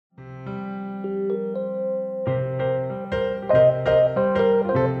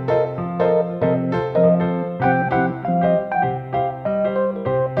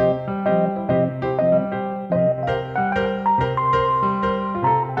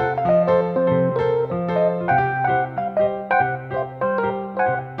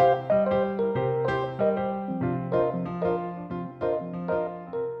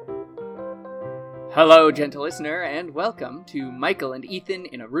Hello, gentle listener, and welcome to Michael and Ethan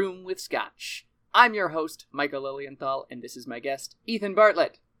in a Room with Scotch. I'm your host, Michael Lilienthal, and this is my guest, Ethan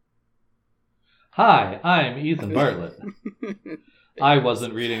Bartlett. Hi, I'm Ethan Bartlett. I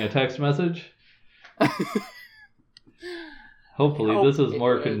wasn't reading a text message. Hopefully this is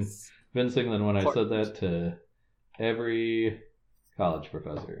more convincing than when I said that to every college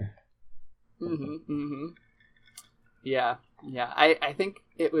professor. Yeah. I think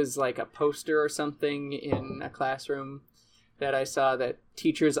it was like a poster or something in a classroom that I saw that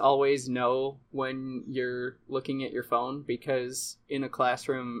teachers always know when you're looking at your phone, because in a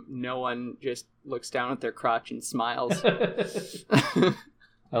classroom, no one just looks down at their crotch and smiles. I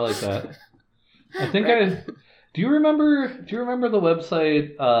like that. I think right. Do you remember the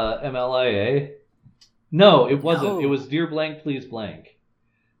website MLIA? No, it wasn't. No. It was Dear Blank, Please Blank.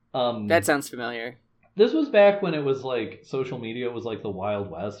 That sounds familiar. This was back when it was like social media was like the Wild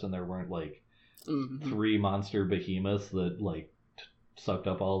West, and there weren't like three monster behemoths that like sucked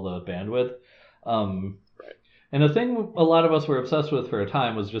up all the bandwidth. Right. And the thing a lot of us were obsessed with for a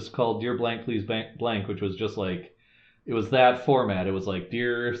time was just called Dear Blank, Please Blank, which was just like, it was that format. It was like,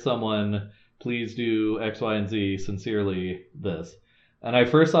 dear someone, please do X, Y, and Z, sincerely this. And I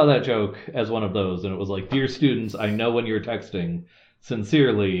first saw that joke as one of those, and it was like, dear students, I know when you're texting,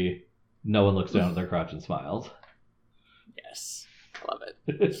 sincerely, no one looks down at their crotch and smiles. Yes. Love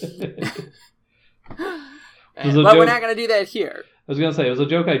it. But we're not going to do that here. I was going to say, it was a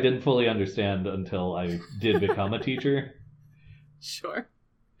joke I didn't fully understand until I did become a teacher. Sure.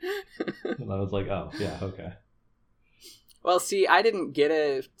 And I was like, oh, yeah, okay. Well, see, I didn't get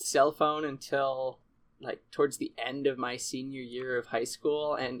a cell phone until like towards the end of my senior year of high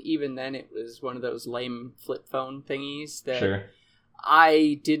school. And even then it was one of those lame flip phone thingies that... Sure.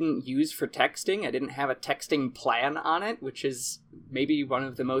 I didn't use for texting. I didn't have a texting plan on it, which is maybe one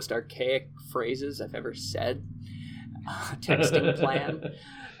of the most archaic phrases I've ever said. Texting plan.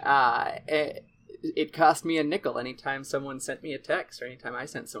 It cost me a nickel anytime someone sent me a text or anytime I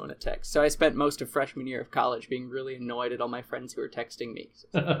sent someone a text. So I spent most of freshman year of college being really annoyed at all my friends who were texting me.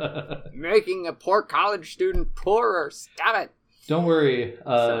 Making a poor college student poorer. Stop it. Don't worry.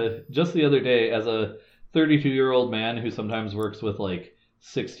 Just the other day, as a 32-year-old man who sometimes works with like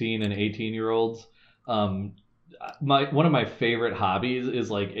 16 and 18-year-olds, one of my favorite hobbies is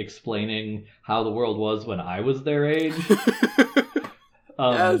like explaining how the world was when I was their age.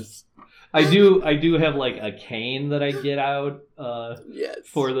 Yes. I do have like a cane that I get out yes.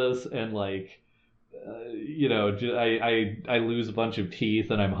 for this, and like I lose a bunch of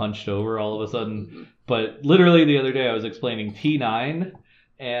teeth and I'm hunched over all of a sudden. Mm-hmm. But literally the other day I was explaining T9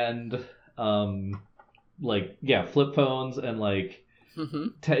 and flip phones and like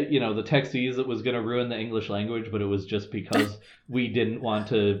the Texies that was going to ruin the English language, but it was just because we didn't want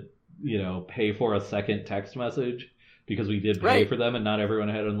to pay for a second text message because we did pay for them and not everyone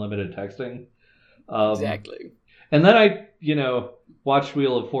had unlimited texting. Exactly. And then I watched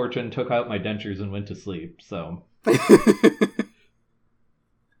Wheel of Fortune, took out my dentures, and went to sleep. So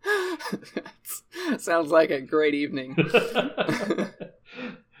sounds like a great evening.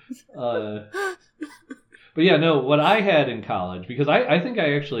 But yeah, no, what I had in college, because I think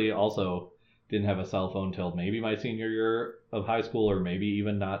I actually also didn't have a cell phone till maybe my senior year of high school, or maybe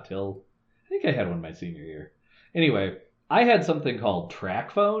even not till, I think I had one my senior year. Anyway, I had something called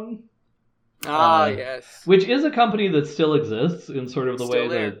TracFone. Yes. Which is a company that still exists in sort of the way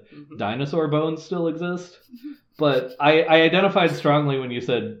that dinosaur bones still exist. But I identified strongly when you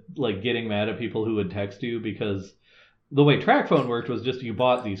said, like, getting mad at people who would text you, because the way TracFone worked was just you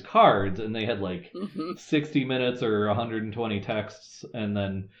bought these cards and they had like 60 minutes or 120 texts, and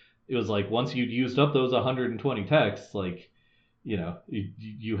then it was like once you'd used up those 120 texts, like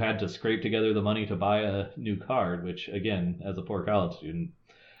you had to scrape together the money to buy a new card, which again, as a poor college student,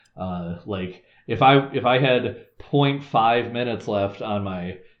 like if I had 0.5 minutes left on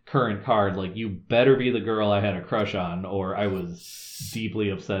my current card, like you better be the girl I had a crush on, or I was deeply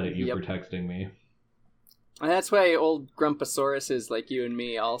upset at you for texting me. And that's why old Grumpusauruses like you and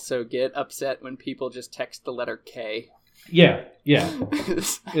me also get upset when people just text the letter K. Yeah.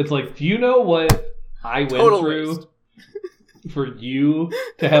 It's like, do you know what I went through for you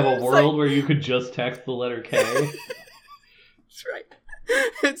to have a world where you could just text the letter K? That's right.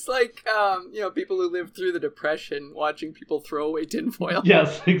 It's like, people who lived through the Depression watching people throw away tinfoil.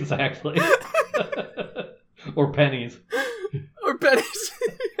 Yes, exactly. Or pennies.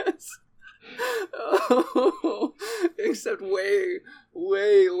 Yes. Oh, except way,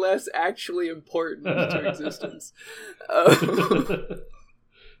 way less actually important to existence.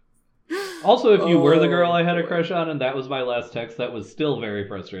 Also, if you were the girl I had a crush on and that was my last text, that was still very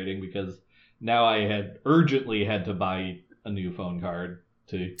frustrating because now I had urgently had to buy a new phone card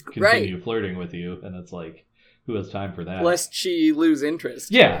to continue flirting with you, and it's like, who has time for that? Lest she lose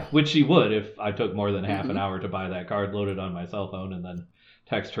interest. Yeah, which she would if I took more than half an hour to buy that card, load it on my cell phone, and then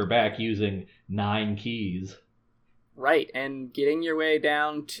text her back using 9 keys. Right, and getting your way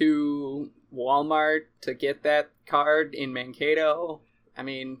down to Walmart to get that card in Mankato. I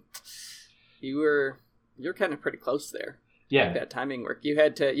mean, you're kind of pretty close there. Yeah, like that timing work. You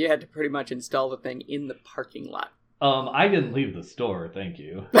had to pretty much install the thing in the parking lot. I didn't leave the store, thank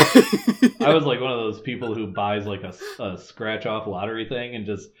you. I was like one of those people who buys like a scratch off lottery thing and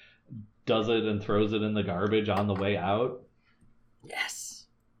just does it and throws it in the garbage on the way out. Yes.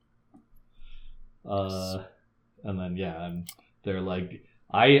 And then they're like,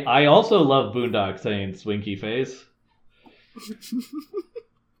 I also love Boondock Saints, Winky Face.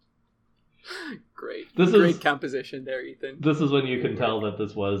 Great composition there, Ethan. This is when you can tell that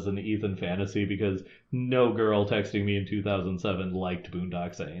this was an Ethan fantasy, because no girl texting me in 2007 liked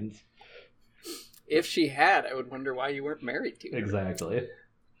Boondock Saints. If she had, I would wonder why you weren't married to her. Exactly.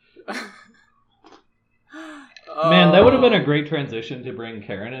 Man, that would have been a great transition to bring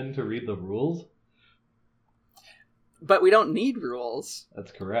Karen in to read the rules. But we don't need rules.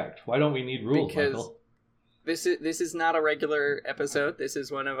 That's correct. Why don't we need rules, because Michael? This is not a regular episode. This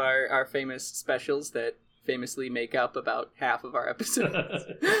is one of our famous specials that famously make up about half of our episodes.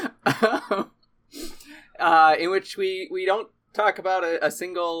 In which we don't talk about a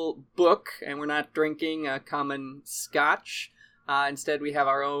single book, and we're not drinking a common scotch. Instead, we have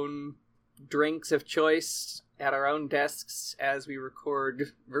our own drinks of choice at our own desks as we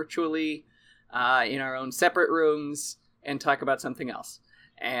record virtually in our own separate rooms and talk about something else.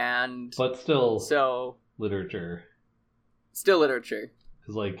 But still, literature. Still literature.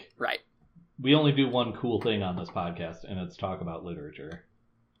 Because, right. We only do one cool thing on this podcast, and it's talk about literature.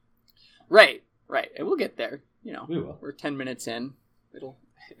 Right. And we'll get there. We will. We're 10 minutes in. It'll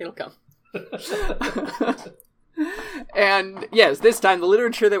come. And yes, this time the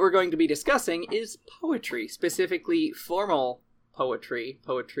literature that we're going to be discussing is poetry, specifically formal poetry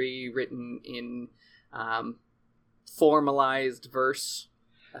written in formalized verse,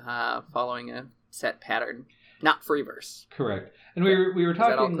 following a set pattern, not free verse. Correct. And we were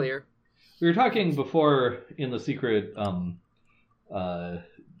talking. Is that all clear? We were talking before in the secret. I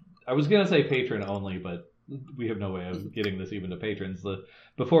was gonna say patron only, but we have no way of getting this even to patrons.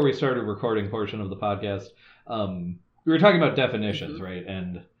 Before we started recording portion of the podcast, we were talking about definitions, right?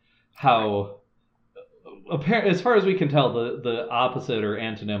 And how, as far as we can tell, the opposite or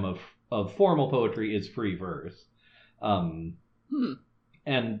antonym of formal poetry is free verse. And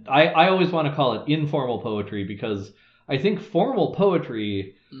I always want to call it informal poetry, because I think formal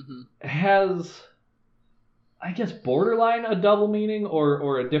poetry has, I guess, borderline a double meaning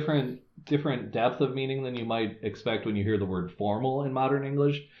or a different depth of meaning than you might expect when you hear the word formal in modern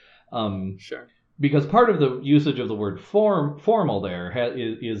English. Sure. Because part of the usage of the word formal there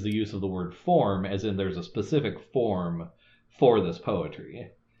is the use of the word form, as in there's a specific form for this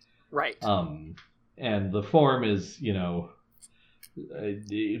poetry. Right. And the form is,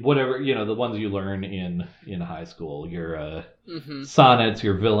 whatever, the ones you learn in high school, your sonnets,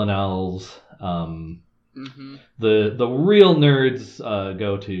 your villanelles. The real nerds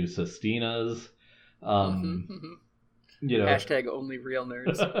go to sestinas. Hashtag only real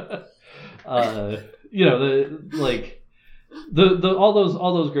nerds. All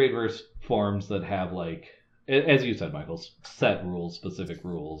those great verse forms that have, as you said, Michael, set rules, specific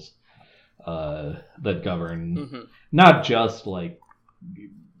rules that govern not just that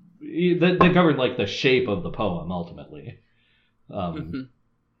govern the shape of the poem ultimately.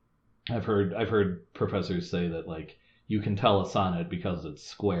 I've heard professors say that you can tell a sonnet because it's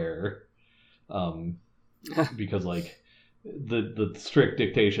square, because the strict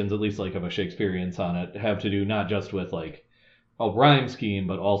dictations, at least of a Shakespearean sonnet, have to do not just with a rhyme scheme,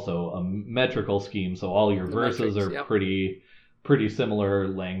 but also a metrical scheme. So all your verses are pretty similar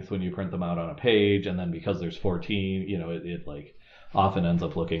length when you print them out on a page, and then because there's 14, it often ends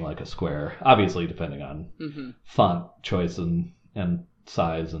up looking like a square. Obviously, depending on font choice and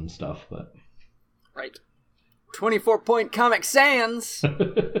size and stuff, but right. 24-point Comic Sans.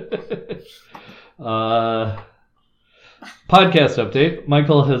 Podcast update.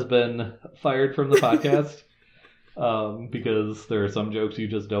 Michael has been fired from the podcast because there are some jokes you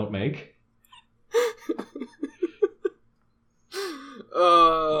just don't make.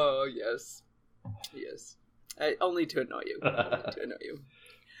 Oh, yes. Only to annoy you.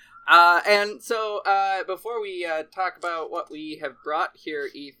 And so, before we talk about what we have brought here,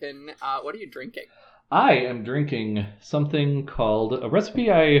 Ethan, what are you drinking? I am drinking something called a recipe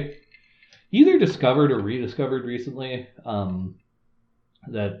I either discovered or rediscovered recently.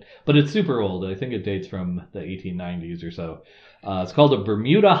 But it's super old. I think it dates from the 1890s or so. It's called a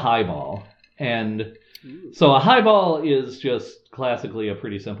Bermuda Highball. And so a highball is just classically a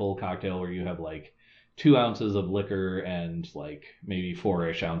pretty simple cocktail where you have like 2 ounces of liquor and like maybe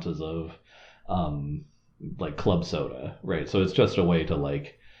 4-ish ounces of like club soda, right? So it's just a way to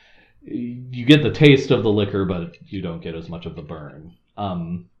like, you get the taste of the liquor, but you don't get as much of the burn.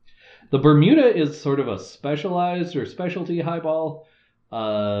 The Bermuda is sort of a specialized or specialty highball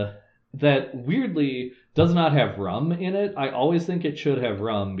that weirdly does not have rum in it. I always think it should have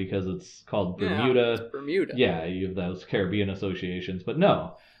rum because it's called Bermuda. Yeah, Bermuda. Yeah, you have those Caribbean associations, but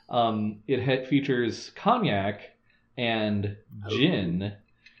no. It features cognac and gin,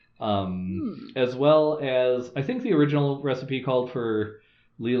 as well as, I think the original recipe called for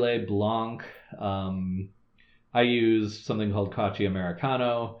Lillet Blanc. I use something called Cocchi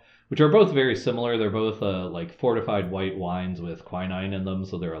Americano, which are both very similar. They're both like fortified white wines with quinine in them,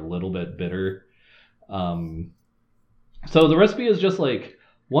 so they're a little bit bitter. So the recipe is just like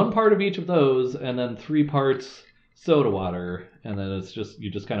 1 part of each of those, and then 3 parts soda water, and then it's just,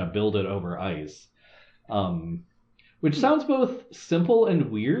 you just kind of build it over ice. Which sounds both simple and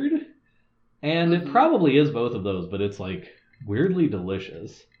weird, and it probably is both of those, but it's like weirdly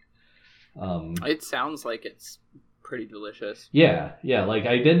delicious. It sounds like it's pretty delicious. Yeah, like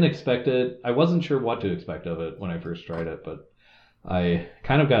I didn't expect it. I wasn't sure what to expect of it when I first tried it, but I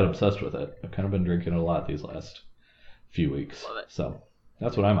kind of got obsessed with it. I've kind of been drinking it a lot these last few weeks. Love it. So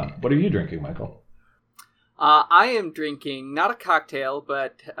that's what I'm on. What are you drinking, Michael? I am drinking not a cocktail,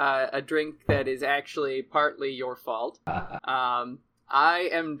 but a drink that is actually partly your fault. I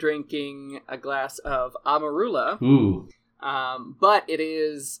am drinking a glass of Amarula. Ooh. But it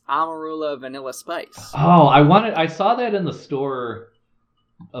is Amarula Vanilla Spice. Oh, I saw that in the store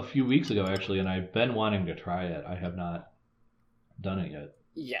a few weeks ago, actually, and I've been wanting to try it. I have not done it yet.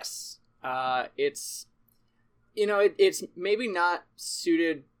 Yes. It's, it's maybe not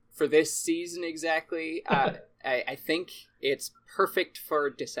suited for this season exactly. I think it's perfect for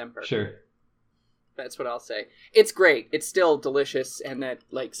December. Sure. That's what I'll say. It's great. It's still delicious, and that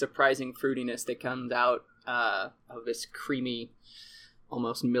like surprising fruitiness that comes out of this creamy,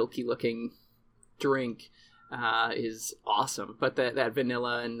 almost milky looking drink is awesome. But that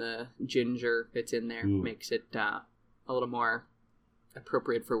vanilla and the ginger that's in there makes it a little more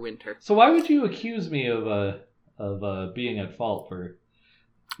appropriate for winter. So why would you accuse me of being at fault for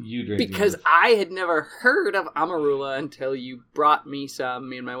you drinking because this? I had never heard of Amarula until you brought me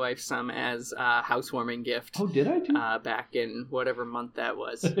and my wife some as a housewarming gift. Oh, did I do? Back in whatever month that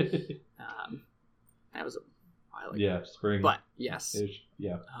was. That was a while ago. Yeah, spring. But yes.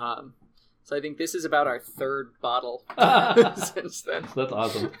 Yeah. So I think this is about our 3rd bottle since then. That's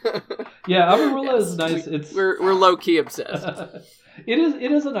awesome. Yeah, Amarula is nice. We're low key obsessed.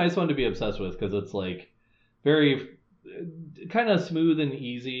 It is a nice one to be obsessed with because it's like very kind of smooth and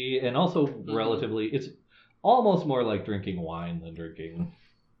easy, and also relatively, it's almost more like drinking wine than drinking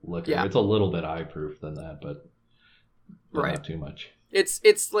liquor. Yeah. It's a little bit eye proof than that, but not too much.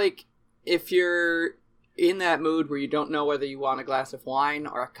 It's like if you're in that mood where you don't know whether you want a glass of wine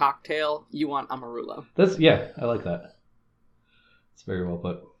or a cocktail, you want Amarula. I like that. It's very well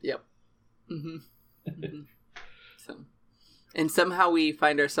put. Yep. Mm-hmm. And somehow we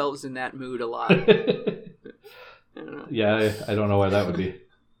find ourselves in that mood a lot. I don't know. Yeah, I don't know why that would be.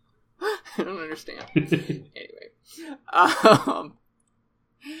 I don't understand. Anyway.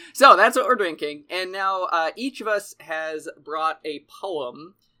 So that's what we're drinking. And now each of us has brought a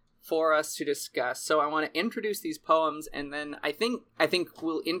poem for us to discuss. So I want to introduce these poems, and then I think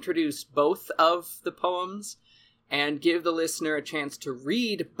we'll introduce both of the poems and give the listener a chance to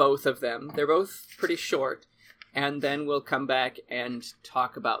read both of them. They're both pretty short. And then we'll come back and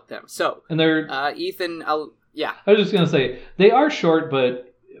talk about them. So, and they're Ethan, yeah. I was just going to say, they are short,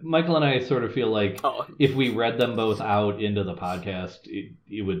 but Michael and I sort of feel like if we read them both out into the podcast,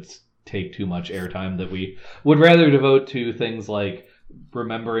 it would take too much airtime, that we would rather devote to things like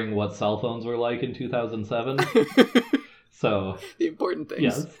remembering what cell phones were like in 2007. So the important things.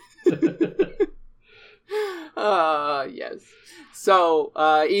 Yes. Yes. So,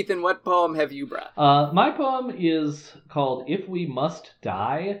 Ethan, what poem have you brought? My poem is called If We Must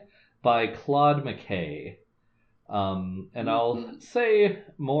Die by Claude McKay. And I'll say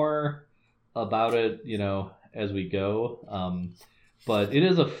more about it, as we go. But it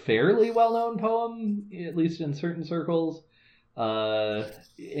is a fairly well-known poem, at least in certain circles.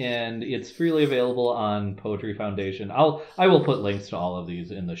 And it's freely available on Poetry Foundation. I will put links to all of these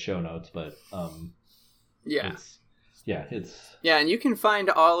in the show notes, but yeah. Yeah, it's... Yeah, and you can find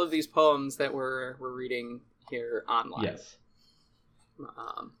all of these poems that we're reading here online. Yes.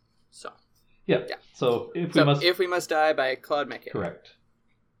 So. Yeah. So If We Must Die by Claude McKay. Correct.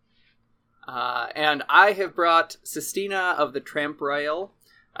 And I have brought Sistina of the Tramp Royal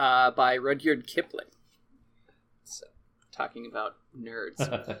by Rudyard Kipling. So, talking about nerds.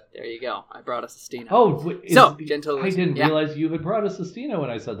 There you go. I brought a Sistina. Oh, gentle listener. I didn't realize you had brought a Sistina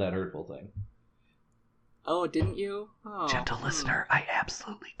when I said that hurtful thing. Oh, didn't you? Oh. Gentle listener, I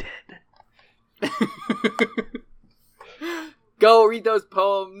absolutely did. Go read those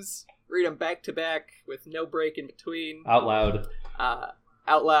poems. Read them back to back with no break in between. Out loud.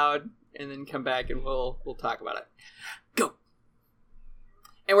 Out loud, and then come back and we'll talk about it. Go.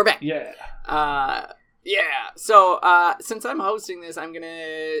 And we're back. Yeah. So, since I'm hosting this, I'm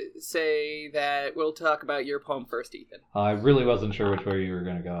gonna say that we'll talk about your poem first, Ethan. I really wasn't sure which way you were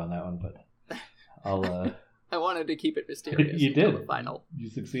gonna go on that one, but I'll, I wanted to keep it mysterious. You did. The final. You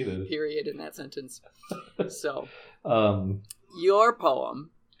succeeded. Period in that sentence. So, your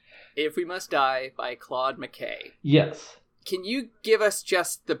poem, If We Must Die by Claude McKay. Yes. Can you give us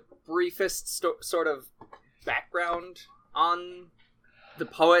just the briefest sort of background on the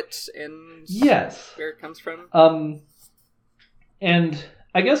poet and where it comes from? And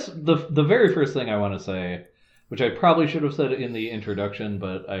I guess the very first thing I want to say, which I probably should have said in the introduction,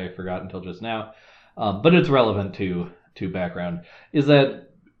 but I forgot until just now, but it's relevant to background, is that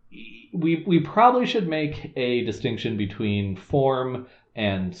we probably should make a distinction between form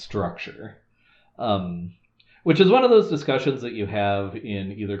and structure, which is one of those discussions that you have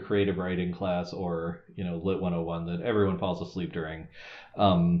in either creative writing class or, Lit 101 that everyone falls asleep during.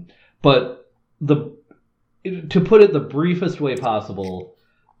 But to put it the briefest way possible,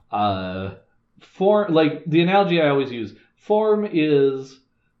 form, like the analogy I always use, form is,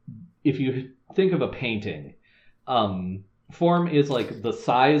 if you think of a painting, form is like the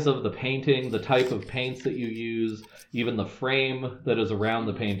size of the painting, the type of paints that you use, even the frame that is around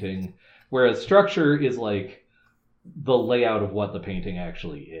the painting, whereas structure is like the layout of what the painting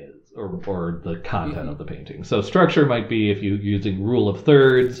actually is, or the content of the painting. So structure might be if you're using rule of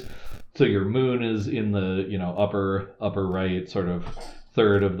thirds, so your moon is in the upper right sort of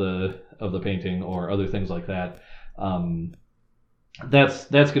third of the painting, or other things like that. That's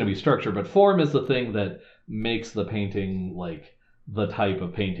going to be structure, but form is the thing that makes the painting like the type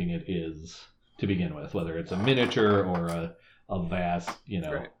of painting it is to begin with, whether it's a miniature or a vast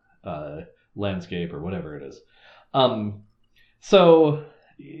landscape or whatever it is. And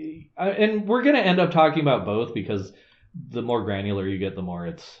we're going to end up talking about both, because the more granular you get, the more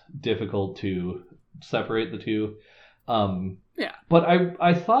it's difficult to separate the two. But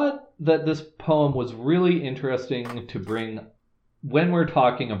I thought that this poem was really interesting to bring when we're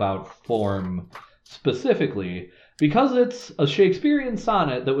talking about form specifically, because it's a Shakespearean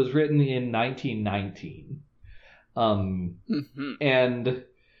sonnet that was written in 1919. And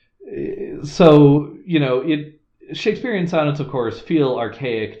so, Shakespearean sonnets, of course, feel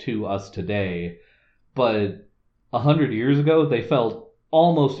archaic to us today, but 100 years ago, they felt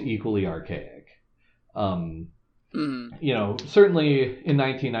almost equally archaic. Certainly in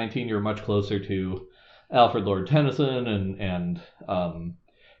 1919, you're much closer to Alfred Lord Tennyson and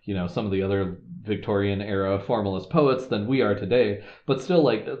some of the other Victorian era formalist poets than we are today, but still,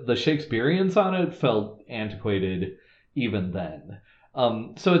 like, the Shakespearean sonnet felt antiquated even then.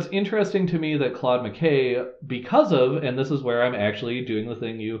 So it's interesting to me that Claude McKay, because of, and this is where I'm actually doing the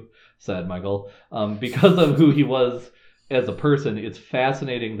thing you said, Michael, because of who he was as a person, it's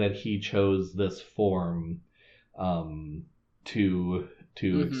fascinating that he chose this form to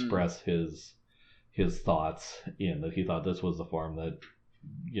express his thoughts in, that he thought this was the form that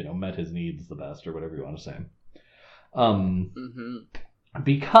met his needs the best, or whatever you want to say.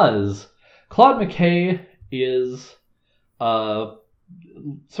 Because Claude McKay is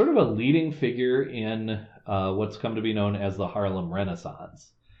sort of a leading figure in what's come to be known as the Harlem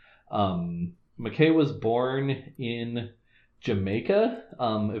Renaissance. McKay was born in Jamaica,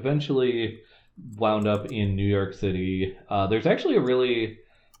 eventually wound up in New York City. There's actually a really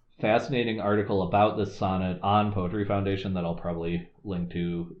fascinating article about this sonnet on Poetry Foundation that I'll probably link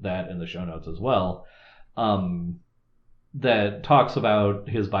to that in the show notes as well, that talks about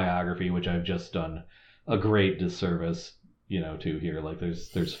his biography, which I've just done a great disservice to here. Like,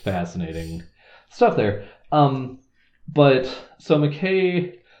 there's fascinating stuff there. But so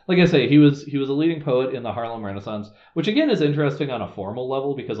McKay, like I say, he was a leading poet in the Harlem Renaissance, which again is interesting on a formal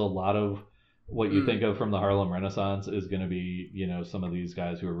level, because a lot of what you think of from the Harlem Renaissance is going to be, some of these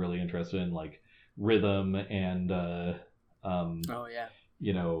guys who are really interested in like rhythm and the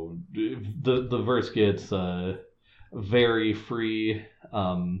verse gets very free.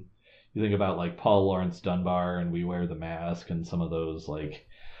 You think about like Paul Laurence Dunbar and We Wear the Mask and some of those, like,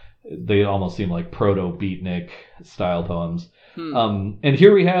 they almost seem like proto-beatnik style poems. And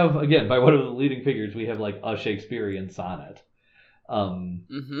here we have, again, by one of the leading figures, we have like a Shakespearean sonnet.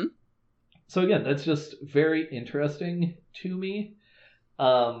 So again, that's just very interesting to me.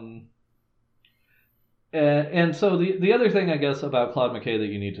 And so the other thing, I guess, about Claude McKay that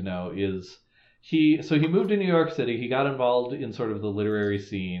you need to know is he moved to New York City. He got involved in sort of the literary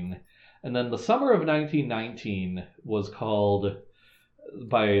scene. And then the summer of 1919 was called,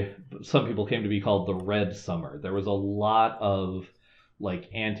 by some people came to be called, the Red Summer. There was a lot of like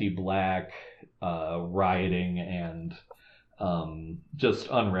anti-black rioting and just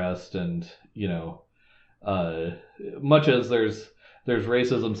unrest, and much as there's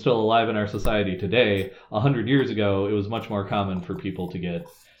racism still alive in our society today, 100 years ago it was much more common for people to get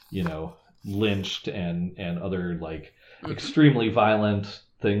lynched and other like extremely violent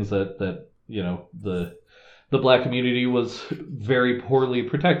things that the black community was very poorly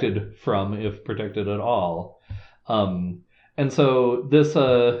protected from, if protected at all. And so this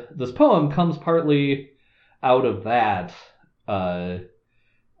poem comes partly out of that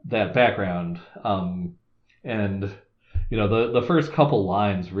background. And the first couple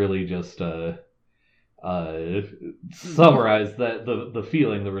lines really just summarize the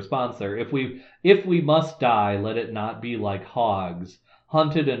feeling, the response there. If we must die, let it not be like hogs,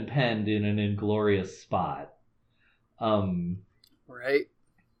 hunted and penned in an inglorious spot. Right.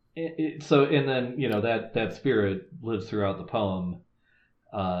 So, and then that spirit lives throughout the poem.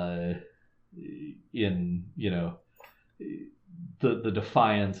 In the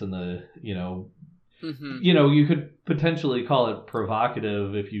defiance and the you could potentially call it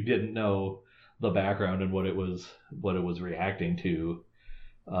provocative if you didn't know the background and what it was reacting to.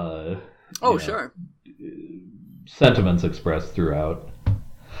 Sure. Sentiments expressed throughout.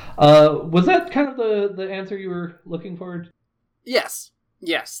 Was that kind of the answer you were looking for? Yes,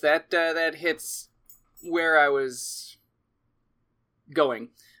 that hits where I was going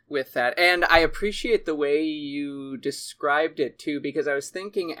with that. And I appreciate the way you described it too, because I was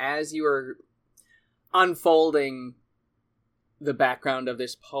thinking as you were unfolding the background of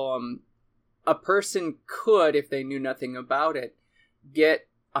this poem, a person could, if they knew nothing about it, get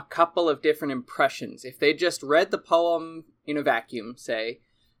a couple of different impressions. If they just read the poem in a vacuum, say,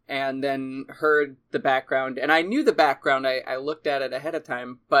 and then heard the background, and I knew the background, I looked at it ahead of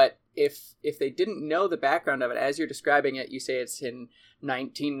time, but if they didn't know the background of it, as you're describing it, you say it's in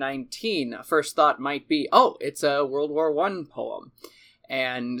 1919, a first thought might be, oh, it's a World War I poem,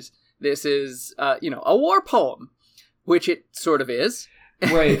 and this is, a war poem, which it sort of is.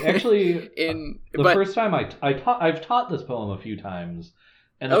 Right, actually, first time I've taught this poem a few times,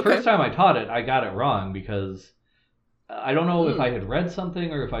 and the first time I taught it, I got it wrong, because I don't know if I had read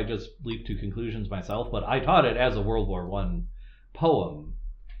something or if I just leaped to conclusions myself, but I taught it as a World War I poem.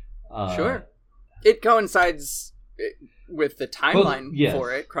 Sure. It coincides with the timeline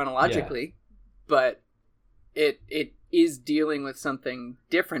for it chronologically, but it is dealing with something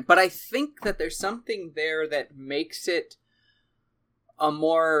different. But I think that there's something there that makes it a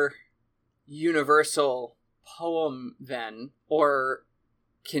more universal poem then, or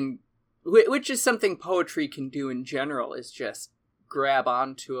which is something poetry can do in general, is just grab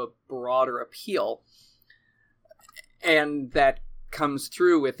onto a broader appeal. And that comes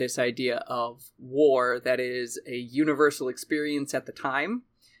through with this idea of war that is a universal experience at the time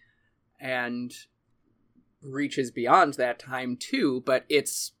and reaches beyond that time too, but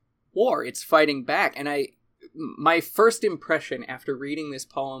it's war, it's fighting back. And my first impression after reading this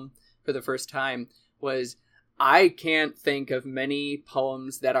poem for the first time was, I can't think of many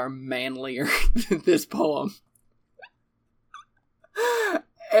poems that are manlier than this poem.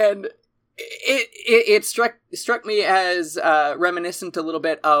 And it struck me as reminiscent a little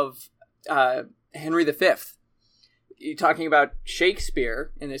bit of Henry V. You're talking about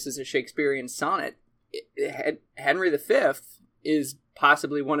Shakespeare, and this is a Shakespearean sonnet. Henry V is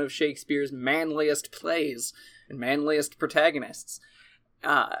possibly one of Shakespeare's manliest plays and manliest protagonists,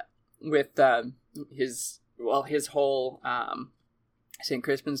 with his whole St.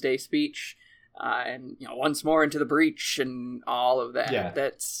 Crispin's Day speech, and once more into the breach, and all of that. Yeah.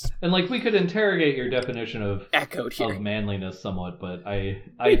 That's, and like, we could interrogate your definition of echoed here. Of manliness somewhat, but I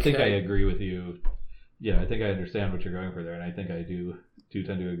think I agree with you. Yeah, I think I understand what you're going for there, and I think I do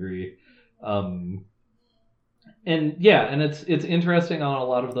tend to agree. And yeah, and it's interesting on a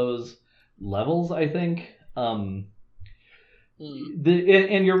lot of those levels, I think. And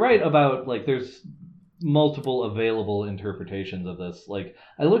you're right about, like, there's multiple available interpretations of this. Like,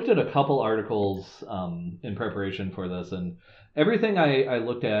 I looked at a couple articles in preparation for this, and everything I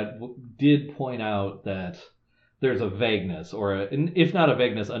looked at did point out that there's a vagueness, or if not a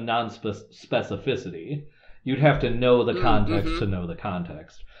vagueness, a non-specificity. You'd have to know the context to know the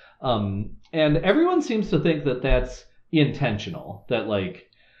context. And everyone seems to think that that's intentional. That like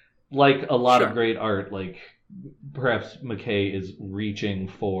a lot of great art, like perhaps McKay is reaching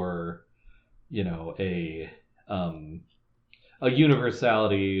for, a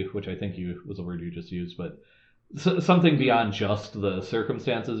universality, which I think was a word you just used, but something beyond just the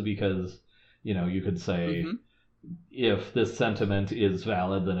circumstances, because, you could say if this sentiment is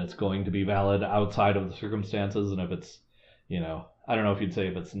valid, then it's going to be valid outside of the circumstances. And if it's, I don't know if you'd say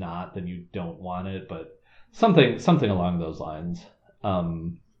if it's not, then you don't want it, but something along those lines.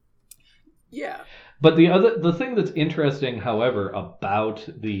 Yeah. But the thing that's interesting, however, about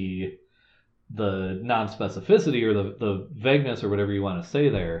the non-specificity or the vagueness or whatever you want to say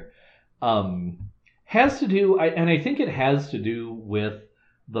there, has to do, and I think it has to do with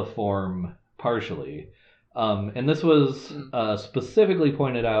the form partially. And this was specifically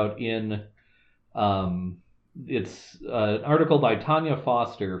pointed out in it's an article by Tanya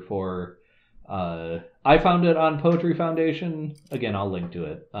Foster for I found it on Poetry Foundation. Again, I'll link to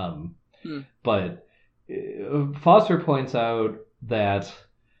it. But Foster points out that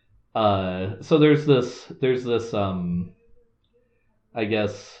so there's this I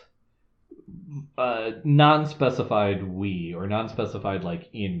guess non-specified we, or non-specified like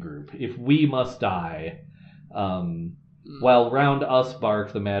in group. If we must die, while round us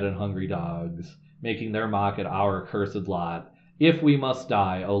bark the mad and hungry dogs, making their mock at our cursed lot. If we must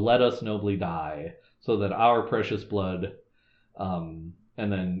die, oh let us nobly die, so that our precious blood, and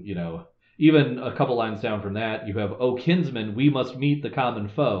then, even a couple lines down from that, you have, O kinsmen, we must meet the common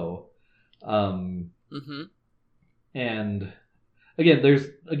foe. And again, there's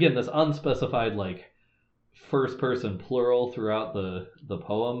this unspecified like first person plural throughout the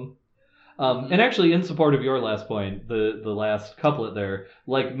poem. And actually, in support of your last point, the last couplet there,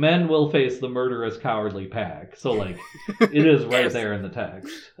 like, men will face the murderous, cowardly pack. So, like, it is right there in the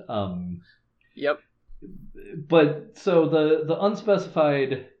text. Yep. But, so the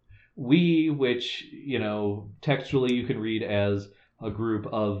unspecified we, which, textually you can read as a group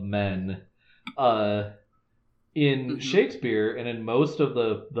of men, in Shakespeare and in most of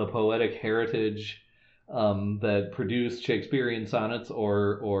the poetic heritage that produced Shakespearean sonnets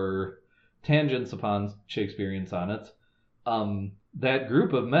or tangents upon Shakespearean sonnets, that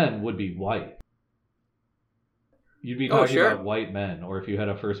group of men would be white. You'd be talking about white men, or if you had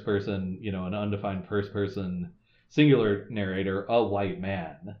a first person, an undefined first person singular narrator, a white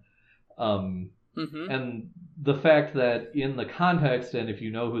man. And the fact that in the context, and if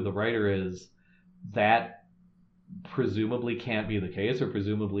you know who the writer is, that presumably can't be the case, or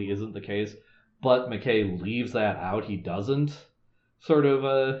presumably isn't the case, but McKay leaves that out. He doesn't sort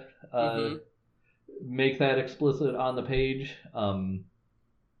of make that explicit on the page.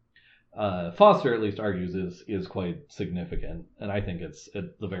 Foster at least argues is quite significant, and I think it's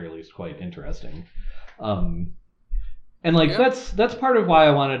at the very least quite interesting. And that's part of why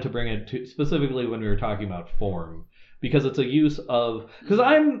I wanted to bring it to, specifically when we were talking about form, because it's a use of, because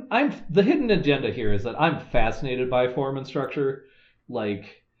I'm the hidden agenda here is that I'm fascinated by form and structure.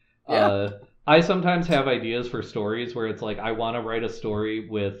 I sometimes have ideas for stories where it's like, I want to write a story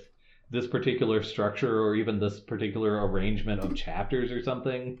with this particular structure or even this particular arrangement of chapters or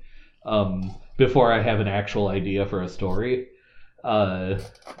something, before I have an actual idea for a story. And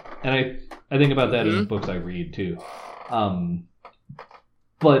I think about that in books I read too.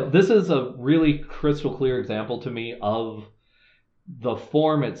 But this is a really crystal clear example to me of the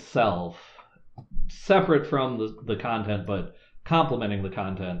form itself, separate from the content, but complementing the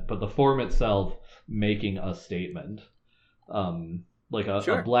content, but the form itself making a statement. Like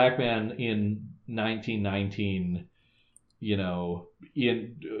a black man in 1919,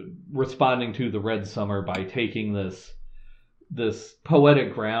 in responding to the Red Summer by taking this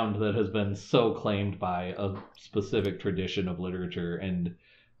poetic ground that has been so claimed by a specific tradition of literature and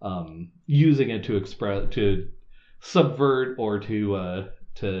using it to express, to subvert, or to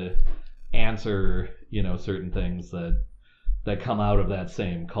answer, certain things that come out of that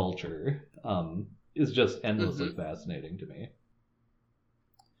same culture, is just endlessly fascinating to me.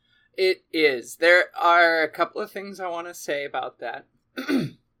 It is. There are a couple of things I want to say about that.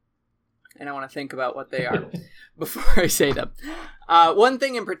 And I want to think about what they are before I say them. One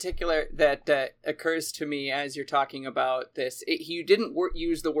thing in particular that occurs to me as you're talking about this, you didn't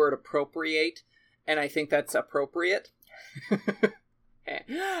use the word appropriate, and I think that's appropriate.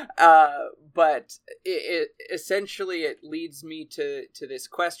 but essentially it leads me to this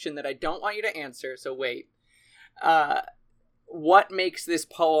question that I don't want you to answer, so wait. What makes this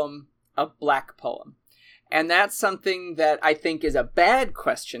poem a black poem? And that's something that I think is a bad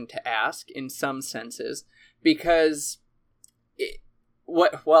question to ask in some senses, because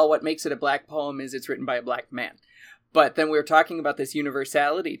what makes it a black poem is it's written by a black man. But then we're talking about this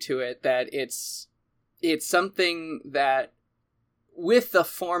universality to it, that it's something that with the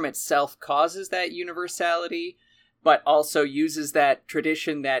form itself causes that universality, but also uses that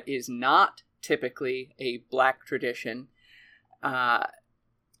tradition that is not typically a black tradition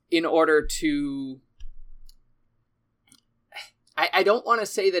in order to... I don't want to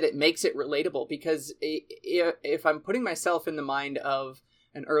say that it makes it relatable, because if I'm putting myself in the mind of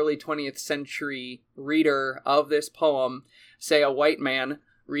an early 20th century reader of this poem, say a white man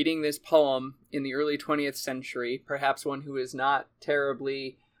reading this poem in the early 20th century, perhaps one who is not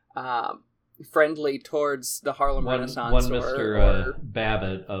terribly friendly towards the Harlem Renaissance. One Mr.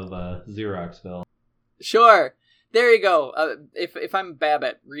 Babbitt of Xeroxville. Sure. There you go. If I'm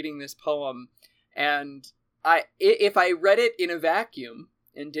Babbitt reading this poem, and if I read it in a vacuum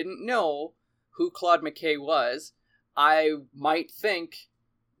and didn't know who Claude McKay was, I might think,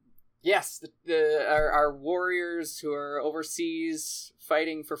 yes, our warriors who are overseas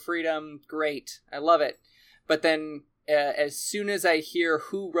fighting for freedom, great, I love it. But then as soon as I hear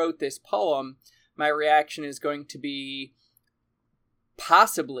who wrote this poem, my reaction is going to be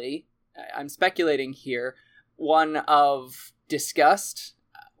possibly, I'm speculating here, one of disgust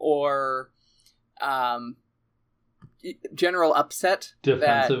or general upset.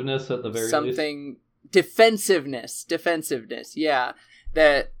 Defensiveness at the very least. Defensiveness, yeah.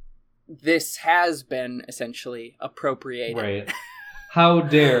 That this has been essentially appropriated. Right. How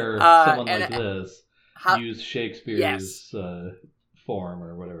dare someone like this use Shakespeare's form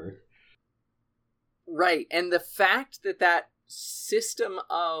or whatever. Right, and the fact that system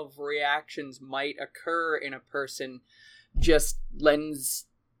of reactions might occur in a person just lends...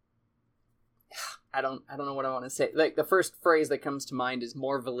 I don't know what I want to say. Like, the first phrase that comes to mind is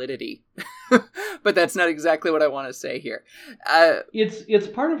more validity. But that's not exactly what I want to say here. It's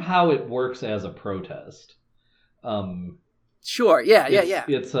part of how it works as a protest. Sure. Yeah.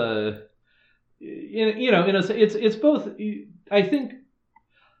 It's a, it's both. I think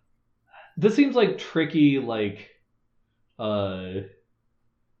this seems like tricky, like, I'm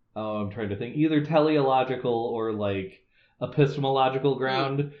trying to think, either teleological or like epistemological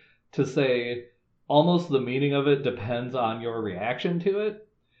ground to say almost the meaning of it depends on your reaction to it.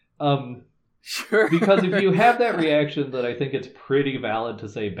 Sure. Because if you have that reaction that I think it's pretty valid to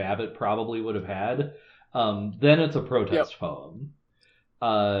say Babbitt probably would have had, then it's a protest poem.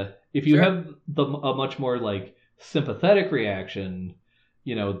 If you have a much more like sympathetic reaction,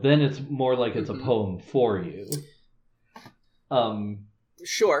 then it's more like it's a poem for you.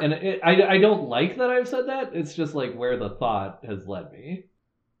 Sure. And I don't like that I've said that. It's just like where the thought has led me.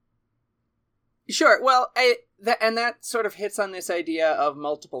 Sure. Well, that sort of hits on this idea of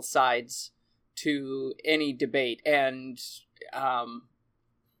multiple sides to any debate, and I'm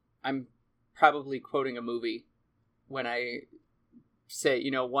probably quoting a movie when I say,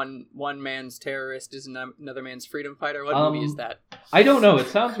 one man's terrorist is another man's freedom fighter. What movie is that? I don't know. It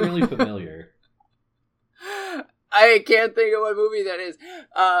sounds really familiar. I can't think of what movie that is.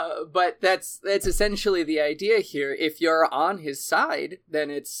 But that's essentially the idea here. If you're on his side, then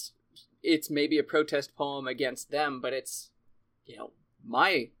it's maybe a protest poem against them, but it's,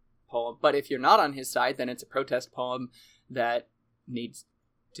 my poem. But if you're not on his side, then it's a protest poem that needs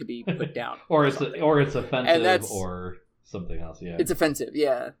to be put down. or it's offensive or something else. Yeah, it's offensive.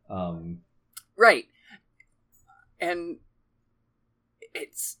 Yeah. Right. And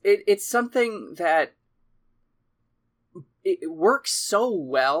it's something that it works so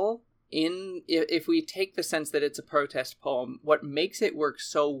well if we take the sense that it's a protest poem. What makes it work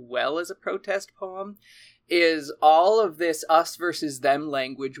so well as a protest poem is all of this us versus them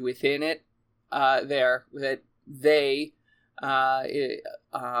language within it. That they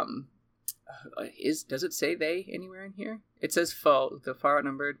does it say they anywhere in here? It says foe, the far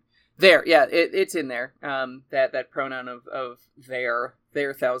outnumbered. There, yeah, it's in there. That pronoun of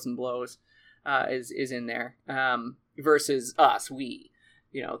their thousand blows is in there. Versus us, we.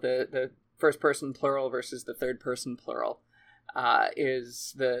 The first person plural versus the third person plural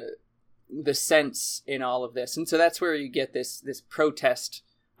is the sense in all of this. And so that's where you get this protest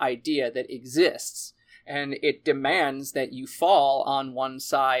idea that exists, and it demands that you fall on one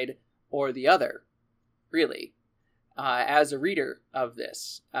side or the other, really. As a reader of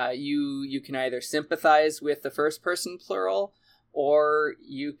this, you can either sympathize with the first person plural or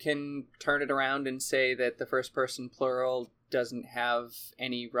you can turn it around and say that the first person plural doesn't have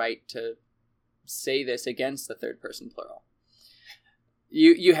any right to say this against the third person plural.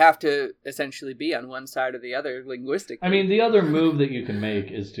 You have to essentially be on one side or the other linguistically. I mean, the other move that you can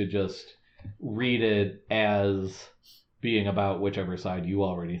make is to just read it as being about whichever side you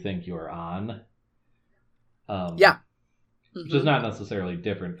already think you're on. Yeah. Which is not necessarily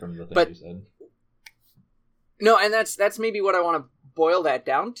different from the thing you said. No, and that's maybe what I want to boil that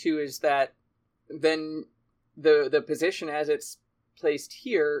down to, is that then the position as it's placed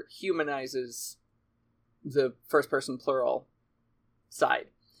here humanizes the first person plural side.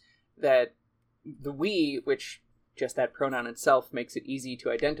 That the we, which just that pronoun itself makes it easy to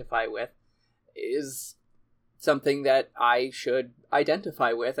identify with, is something that I should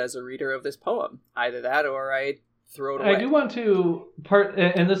identify with as a reader of this poem. Either that or I throw it away. I do want to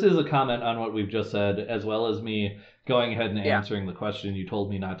and this is a comment on what we've just said, as well as me going ahead and answering the question you told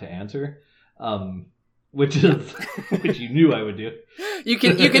me not to answer, which is which you knew I would do. You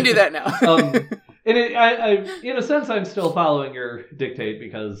can do that now. And I, in a sense, I'm still following your dictate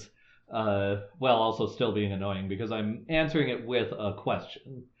because, also still being annoying because I'm answering it with a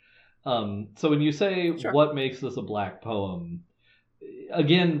question. So when you say what makes this a black poem,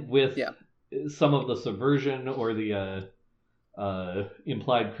 again with some of the subversion or the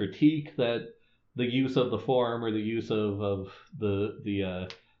implied critique that the use of the form or the use of the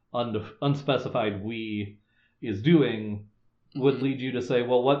unspecified we is doing would lead you to say,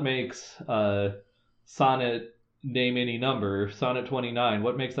 well, what makes sonnet name any number, sonnet 29,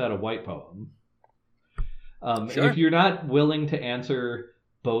 what makes that a white poem? And if you're not willing to answer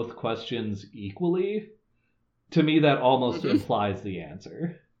both questions equally, to me that almost implies the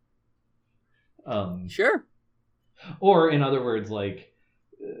answer. Or in other words, like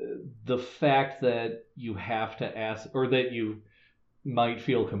the fact that you have to ask, or that you might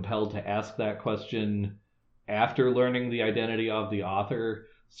feel compelled to ask that question after learning the identity of the author,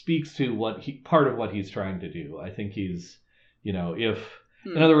 speaks to part of what he's trying to do. I think he's, in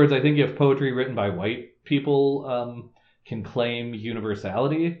other words, I think if poetry written by white people can claim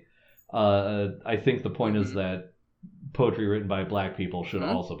universality, I think the point is that poetry written by black people should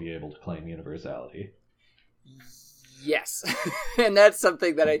also be able to claim universality. Yes. And that's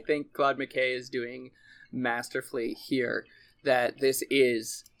something that I think Claude McKay is doing masterfully here, that this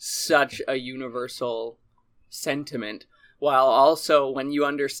is such a universal sentiment, while also, when you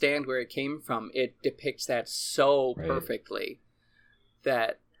understand where it came from, it depicts that so perfectly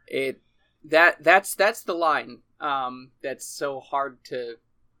that that's the line that's so hard to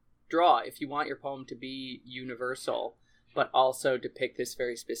draw. If you want your poem to be universal but also depict this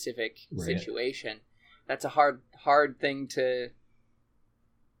very specific situation, that's a hard thing to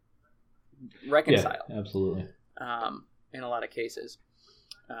reconcile. Yeah, absolutely. In a lot of cases.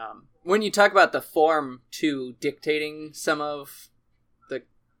 When you talk about the form too dictating some of the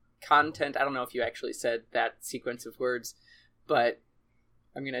content, I don't know if you actually said that sequence of words, but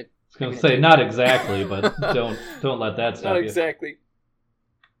I'm gonna say not exactly, but don't let that stop you. Not exactly.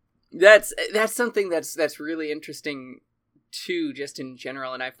 That's something that's really interesting too, just in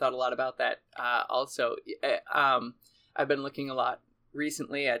general, and I've thought a lot about that also. I've been looking a lot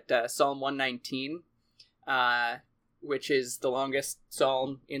recently at Psalm 119, which is the longest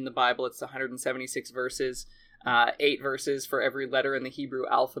psalm in the Bible. It's 176 verses, 8 verses for every letter in the Hebrew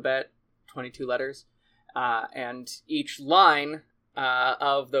alphabet, 22 letters. And each line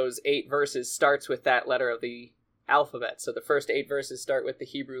of those 8 verses starts with that letter of the alphabet. So the first 8 verses start with the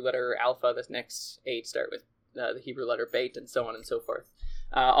Hebrew letter alpha, the next 8 start with the Hebrew letter bet, and so on and so forth,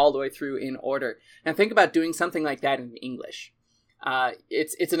 all the way through in order. And think about doing something like that in English.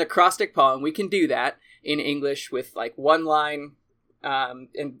 It's an acrostic poem. We can do that in English with like one line, and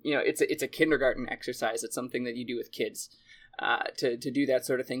it's a kindergarten exercise. It's something that you do with kids to do that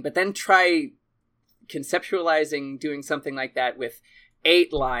sort of thing. But then try conceptualizing doing something like that with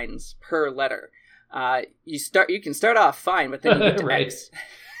 8 lines per letter. You can start off fine, but then you get to X.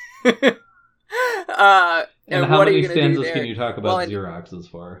 And how many stanzas can you talk about Xeroxes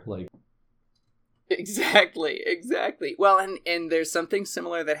for? Like. Exactly. Well, and there's something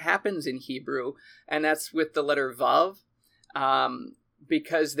similar that happens in Hebrew, and that's with the letter Vav,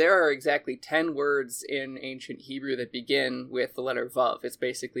 because there are exactly 10 words in ancient Hebrew that begin with the letter Vav. It's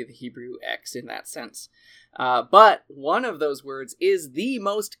basically the Hebrew X in that sense. But one of those words is the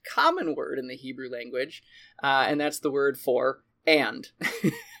most common word in the Hebrew language, and that's the word for and.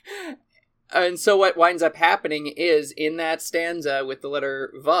 And so what winds up happening is, in that stanza with the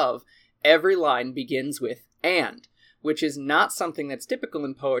letter Vav, every line begins with and, which is not something that's typical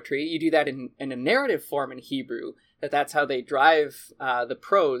in poetry. You do that in a narrative form in Hebrew. that's how they drive the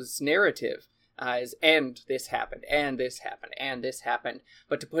prose narrative. Is, and this happened, and this happened, and this happened.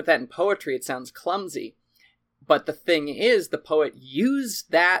 But to put that in poetry, it sounds clumsy. But the thing is, the poet used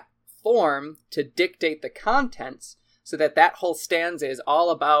that form to dictate the contents, so that whole stanza is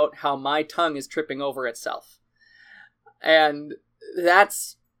all about how my tongue is tripping over itself. And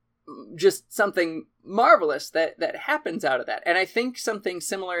that's just something marvelous that happens out of that. And I think something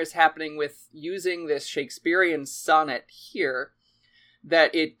similar is happening with using this Shakespearean sonnet here,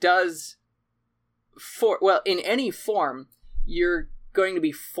 that it does, in any form, you're going to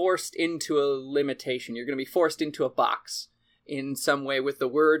be forced into a limitation. You're going to be forced into a box in some way with the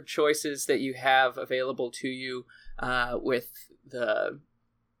word choices that you have available to you, with the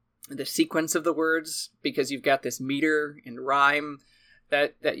sequence of the words, because you've got this meter and rhyme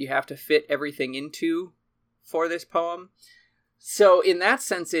that you have to fit everything into for this poem. So in that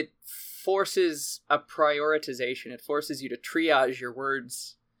sense, it forces a prioritization. It forces you to triage your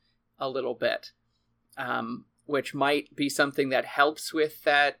words a little bit, which might be something that helps with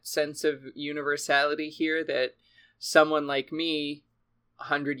that sense of universality here, that someone like me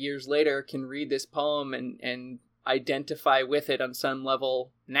 100 years later can read this poem and identify with it on some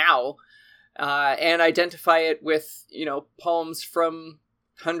level now, and identify it with, poems from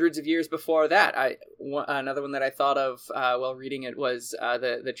hundreds of years before that. Another one that I thought of while reading it was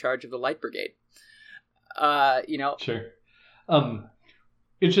the Charge of the Light Brigade. Sure.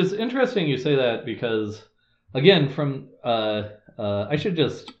 It's just interesting you say that, because again, from I should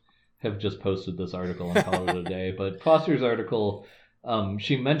have posted this article and called it a day, but Foster's article,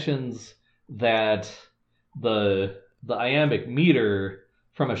 she mentions that the iambic meter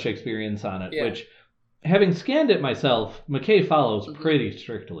from a Shakespearean sonnet, which, having scanned it myself, Mackay follows pretty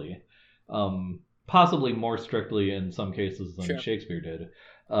strictly, possibly more strictly in some cases than Shakespeare did,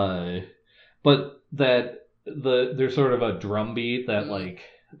 but that there's sort of a drum beat that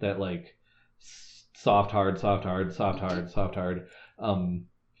like soft hard, soft hard, soft hard, soft hard, and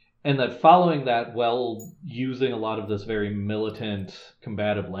that following that, while using a lot of this very militant,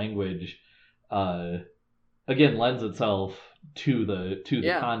 combative language, again lends itself to the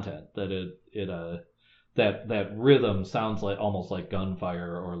content, that that rhythm sounds like almost like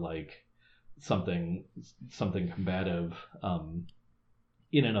gunfire, or like something combative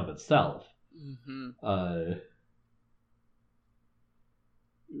in and of itself.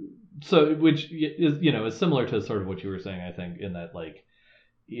 So, which is is similar to sort of what you were saying, I think, in that like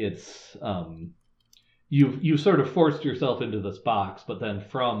it's you've sort of forced yourself into this box, but then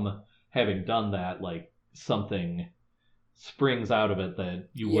from having done that, like something springs out of it that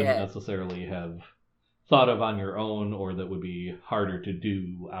you wouldn't necessarily have thought of on your own, or that would be harder to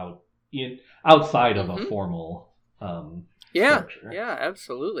do outside of a formal structure. Yeah,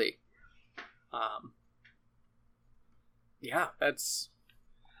 absolutely. That's...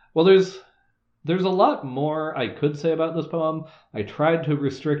 Well, there's a lot more I could say about this poem. I tried to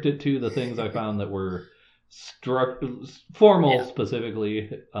restrict it to the things I found that were formal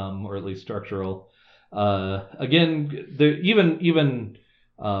specifically, or at least structural. Again, even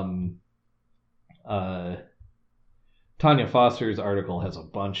Tanya Foster's article has a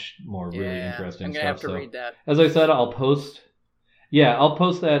bunch more really interesting I'm stuff. gonna have to read that. As I said, I'll post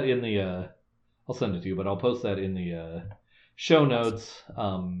that in the I'll send it to you, but I'll post that in the show notes.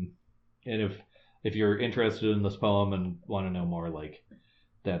 And if you're interested in this poem and want to know more, like,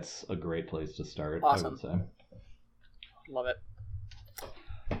 that's a great place to start. Awesome. I would say. Love it.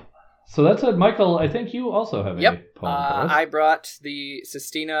 So that said, Michael, I think you also have a poem for us. I brought the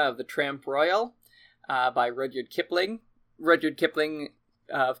Sestina of the Tramp Royal by Rudyard Kipling. Rudyard Kipling,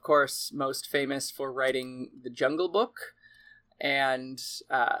 of course, most famous for writing The Jungle Book. And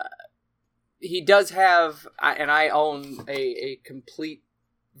he does have, and I own a complete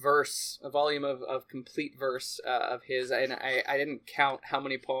verse, a volume of complete verse of his. And I didn't count how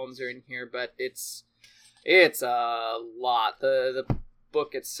many poems are in here, but it's a lot. The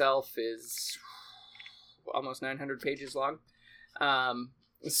book itself is almost 900 pages long.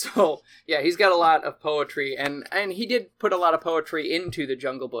 So yeah, he's got a lot of poetry, and he did put a lot of poetry into The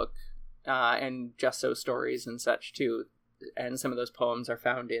Jungle Book, and Just So stories and such too. And some of those poems are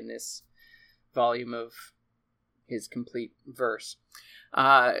found in this volume of his complete verse.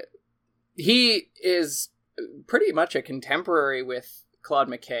 He is pretty much a contemporary with Claude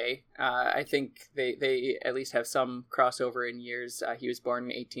McKay. I think they at least have some crossover in years. He was born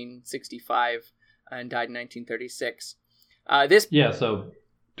in 1865 and died in 1936. So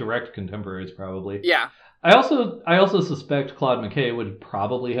direct contemporaries probably. Yeah. I also suspect Claude McKay would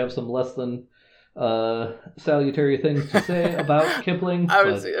probably have some less than salutary things to say about Kipling. I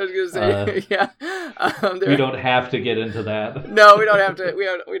was gonna say, yeah. We don't have to get into that. No, we don't have to.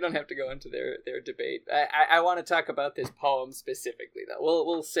 We don't have to go into their debate. I want to talk about this poem specifically, though.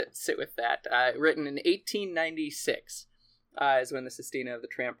 We'll sit with that. Written in 1896, is when the Sestina of the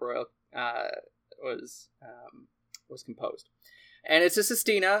Tramp Royal was composed, and it's a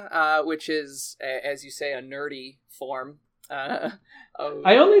sestina, which is, as you say, a nerdy form. I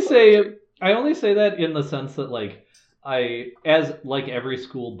only say that in the sense that, like, as like every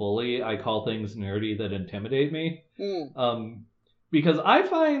school bully, I call things nerdy that intimidate me. Because I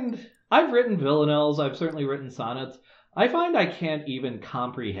find I've written villanelles, I've certainly written sonnets. I find I can't even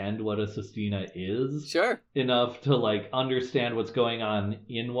comprehend what a sestina is enough to, like, understand what's going on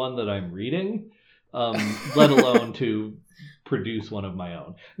in one that I'm reading, let alone to produce one of my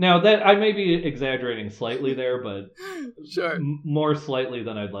own. Now, that I may be exaggerating slightly there, but more slightly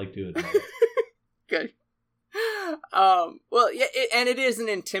than I'd like to admit. Good. Well, yeah, and it is an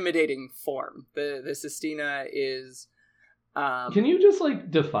intimidating form. The sestina is. Can you just,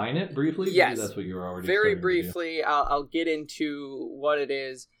 like, define it briefly? Yes. Maybe that's what you were already. Very briefly, I'll get into what it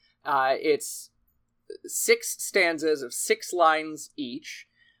is. It's 6 stanzas of 6 lines each.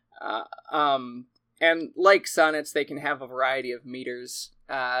 And like sonnets, they can have a variety of meters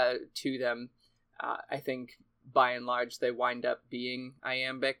to them. I think, by and large, they wind up being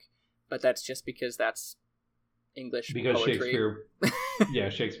iambic, but that's just because that's English poetry.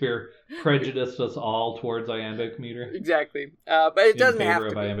 Shakespeare prejudiced us all towards iambic meter. Exactly, but it doesn't have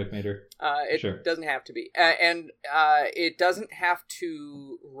to be. Iambic meter. It doesn't have to be, and it doesn't have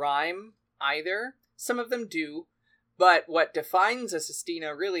to rhyme either. Some of them do. But what defines a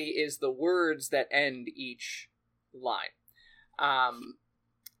sestina really is the words that end each line.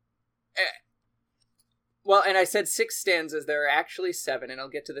 Well, and I said 6 stanzas. There are actually 7, and I'll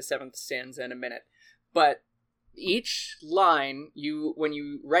get to the 7th stanza in a minute. But each line, when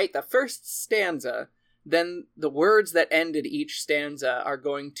you write the first stanza, then the words that ended each stanza are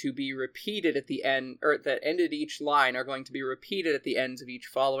going to be repeated at the end, or that ended each line are going to be repeated at the ends of each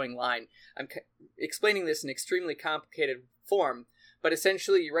following line. I'm explaining this in extremely complicated form, but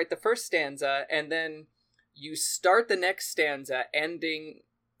essentially you write the first stanza, and then you start the next stanza ending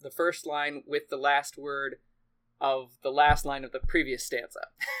the first line with the last word of the last line of the previous stanza.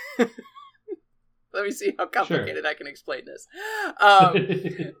 Let me see how complicated I can explain this.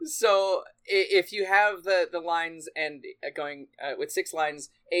 So if you have the lines and going with 6 lines,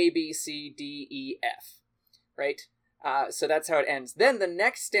 A, B, C, D, E, F, right? So that's how it ends. Then the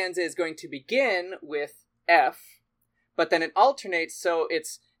next stanza is going to begin with F, but then it alternates. So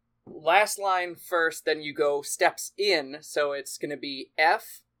it's last line first, then you go steps in. So it's going to be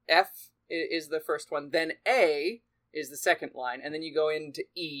F. F is the first one. Then A is the second line. And then you go into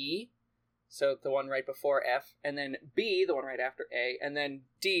E. So the one right before F, and then B, the one right after A, and then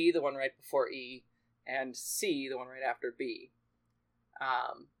D, the one right before E, and C, the one right after B.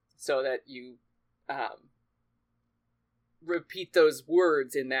 So that you repeat those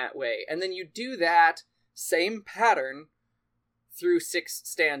words in that way. And then you do that same pattern through 6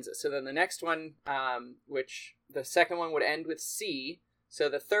 stanzas. So then the next one, which the second one would end with C, so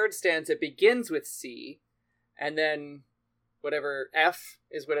the third stanza begins with C, and then whatever F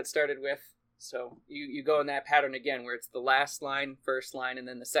is what it started with. So you go in that pattern again, where it's the last line, first line, and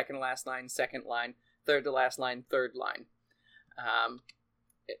then the second last line, second line, third to last line, third line.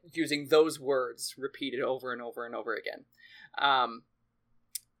 Using those words repeated over and over and over again.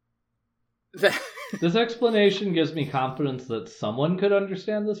 This explanation gives me confidence that someone could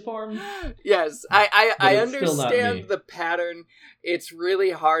understand this form. Yes, I understand the pattern. It's really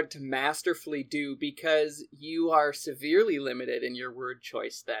hard to masterfully do because you are severely limited in your word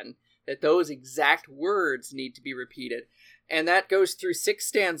choice then. That those exact words need to be repeated. And that goes through 6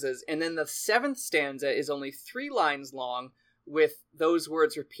 stanzas. And then the 7th stanza is only 3 lines long with those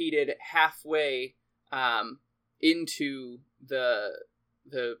words repeated halfway into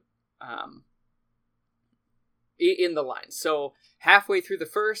in the line. So halfway through the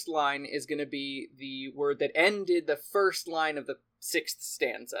first line is going to be the word that ended the first line of the 6th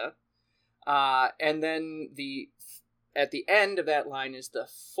stanza. And then at the end of that line is the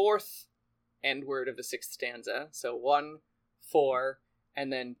 4th end word of the 6th stanza. So 1, 4,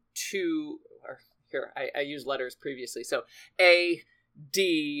 and then 2, or here, I used letters previously. So A,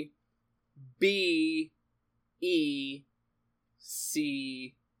 D, B, E,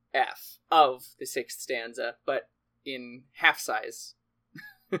 C, F of the 6th stanza, but in half size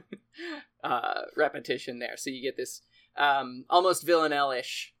repetition there. So you get this almost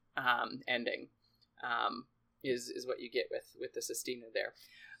villanelle-ish ending. Is what you get with the sestina there.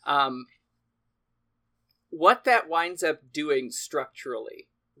 what that winds up doing structurally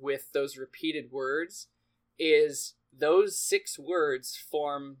with those repeated words is those 6 words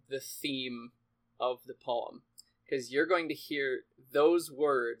form the theme of the poem. Because you're going to hear those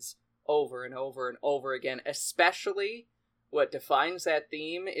words over and over and over again. Especially what defines that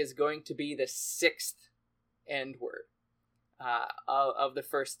theme is going to be the 6th end word of the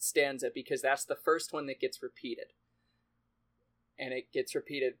first stanza, because that's the first one that gets repeated. And it gets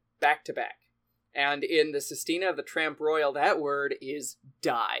repeated back to back. And in the Sestina of the Tramp Royal, that word is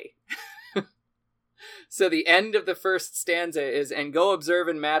die. So the end of the first stanza is, and go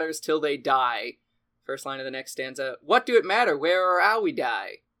observing matters till they die. First line of the next stanza, what do it matter where or how we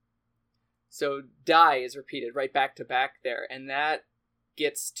die? So die is repeated right back to back there. And that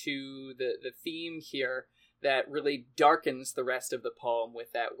gets to the theme here that really darkens the rest of the poem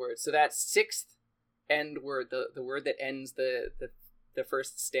with that word. So that 6th end word, the word that ends the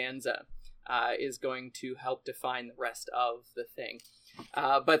first stanza, is going to help define the rest of the thing.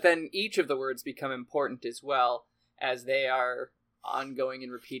 But then each of the words become important as well, as they are ongoing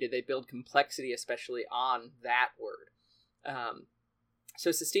and repeated. They build complexity, especially on that word.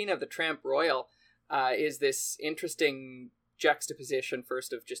 So Sestina of the Tramp Royal is this interesting juxtaposition,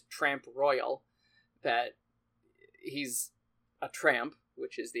 first of just tramp royal, that he's a tramp,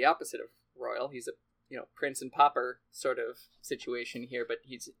 which is the opposite of royal. He's a prince and pauper sort of situation here, but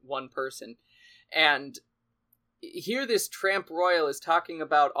he's one person. And here this tramp royal is talking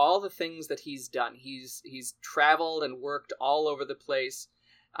about all the things that he's done. He's traveled and worked all over the place.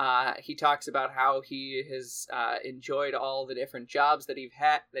 He talks about how he has enjoyed all the different jobs that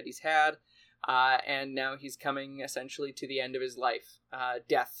he's had, and now he's coming essentially to the end of his life.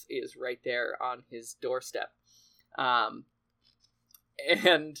 Death is right there on his doorstep. And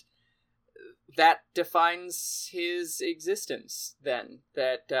that defines his existence then,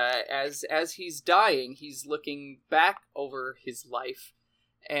 that as he's dying, he's looking back over his life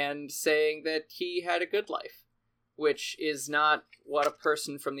and saying that he had a good life, which is not what a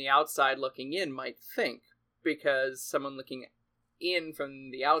person from the outside looking in might think, because someone looking in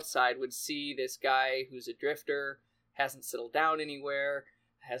from the outside would see this guy who's a drifter, hasn't settled down anywhere,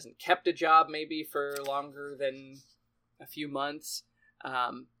 hasn't kept a job maybe for longer than a few months.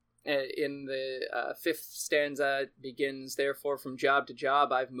 In the 5th stanza begins, therefore from job to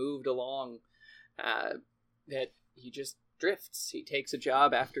job I've moved along. That he just drifts. He takes a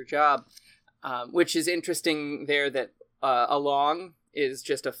job after job, which is interesting there, that along is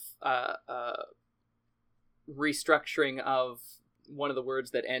just a restructuring of one of the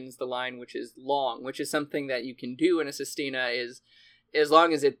words that ends the line, which is long, which is something that you can do in a sestina, is as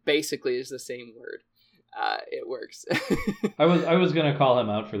long as it basically is the same word. It works. I was gonna call him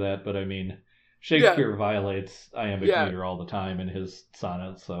out for that, but I mean, Shakespeare violates iambic meter all the time in his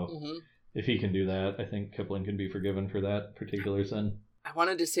sonnets, so if he can do that, I think Kipling can be forgiven for that particular sin. I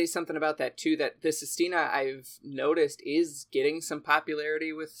wanted to say something about that too, that the sestina I've noticed is getting some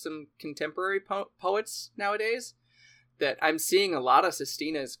popularity with some contemporary poets nowadays. That I'm seeing a lot of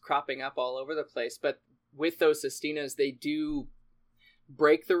sestinas cropping up all over the place, but with those sestinas, they do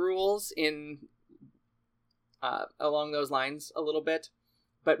break the rules in along those lines a little bit,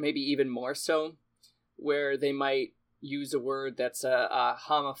 but maybe even more so, where they might use a word that's a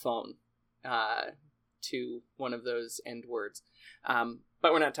homophone to one of those end words.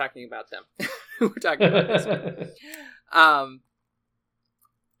 But we're not talking about them. We're talking about this one.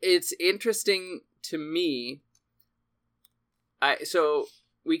 It's interesting to me. So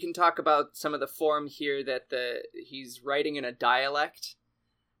we can talk about some of the form here, that he's writing in a dialect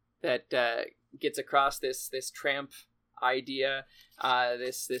that gets across this tramp idea,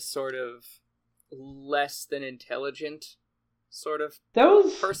 this sort of less than intelligent sort of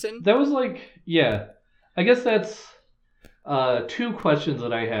person. That was like, yeah. I guess that's 2 questions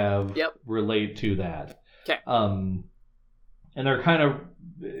that I have relate to that. Okay. And they're kind of,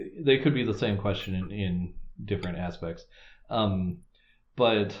 they could be the same question in different aspects.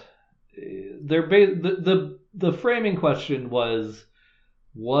 But they're the framing question was,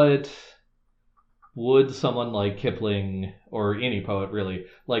 what would someone like Kipling, or any poet really,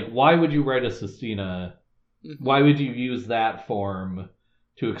 like, why would you write a sestina? Mm-hmm. Why would you use that form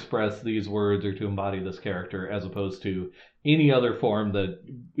to express these words or to embody this character, as opposed to any other form that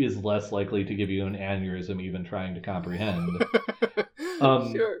is less likely to give you an aneurysm even trying to comprehend?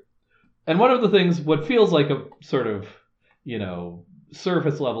 Sure. And one of the things, what feels like a sort of,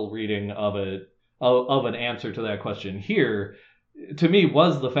 surface level reading of an answer to that question here, to me,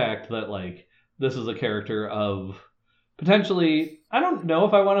 was the fact that, like, this is a character of potentially, I don't know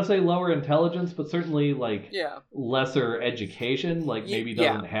if I want to say lower intelligence, but certainly, like, lesser education, like, maybe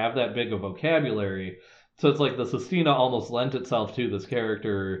doesn't have that big a vocabulary, So it's like the Sestina almost lent itself to this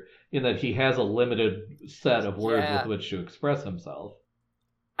character in that he has a limited set of words with which to express himself.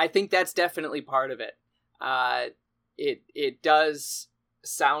 I think that's definitely part of it. It does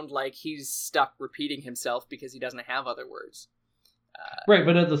sound like he's stuck repeating himself because he doesn't have other words. Right,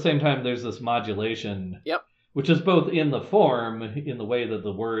 but at the same time, there's this modulation. Yep. Which is both in the form, in the way that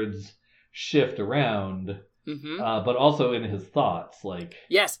the words shift around, but also in his thoughts. Like,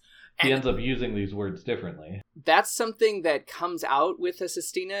 yes. He ends up using these words differently. That's something that comes out with a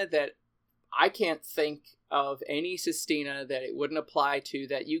sestina that I can't think of any sestina that it wouldn't apply to,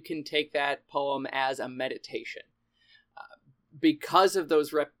 that you can take that poem as a meditation. Because of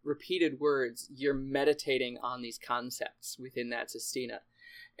those repeated words, you're meditating on these concepts within that sestina.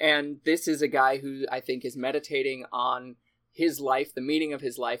 And this is a guy who I think is meditating on his life, the meaning of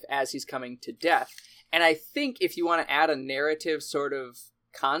his life as he's coming to death. And I think if you want to add a narrative sort of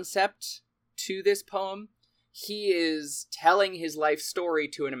concept to this poem, he is telling his life story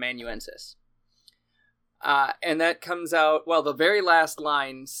to an amanuensis. And that comes out, well, the very last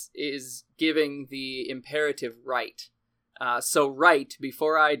lines is giving the imperative right. So right,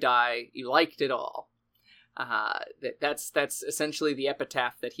 before I die, you liked it all. That's essentially the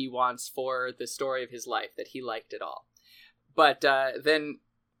epitaph that he wants for the story of his life, that he liked it all. But then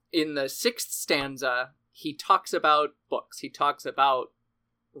in the 6th stanza, he talks about books. He talks about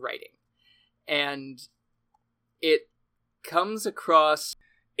writing. And it comes across,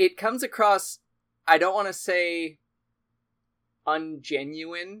 I don't want to say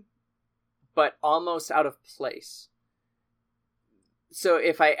ungenuine, but almost out of place. So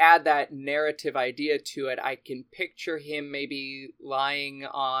if I add that narrative idea to it, I can picture him maybe lying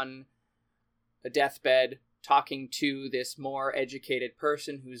on a deathbed, talking to this more educated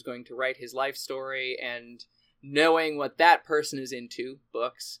person who's going to write his life story, and knowing what that person is into,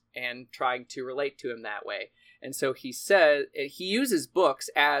 books, and trying to relate to him that way. And so he uses books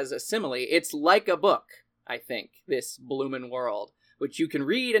as a simile. It's like a book, I think, this bloomin' world, which you can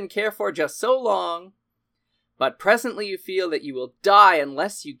read and care for just so long, but presently you feel that you will die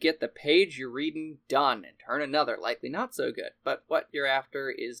unless you get the page you're reading done and turn another, likely not so good. But what you're after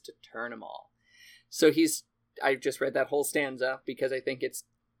is to turn them all. So I just read that whole stanza because I think it's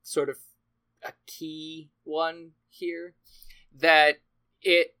sort of a key one here, that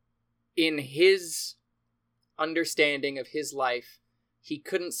in his understanding of his life, he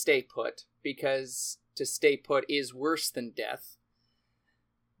couldn't stay put, because to stay put is worse than death.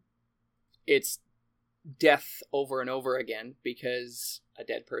 It's death over and over again, because a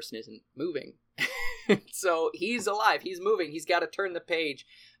dead person isn't moving. So he's alive, he's moving, he's got to turn the page.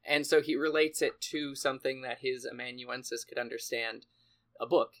 And so he relates it to something that his amanuensis could understand, a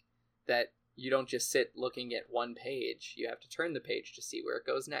book, that you don't just sit looking at one page, you have to turn the page to see where it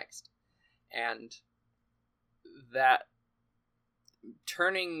goes next. And that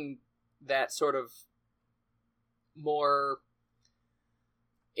turning that sort of more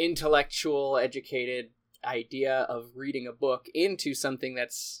intellectual, educated idea of reading a book into something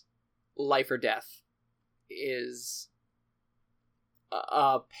that's life or death is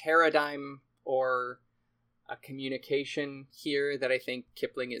a paradigm or a communication here that I think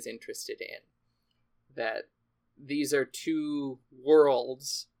Kipling is interested in. That these are two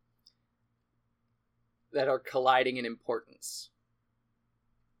worlds that are colliding in importance.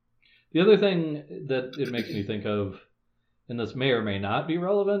 The other thing that it makes me think of, and this may or may not be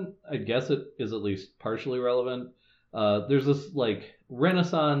relevant, I guess it is at least partially relevant, there's this like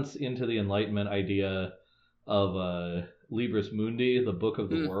Renaissance into the Enlightenment idea of Libris Mundi, the book of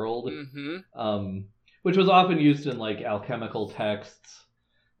the world, which was often used in like alchemical texts,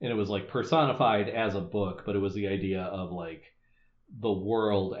 and it was like personified as a book, but it was the idea of like the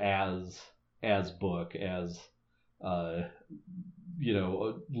world as book, as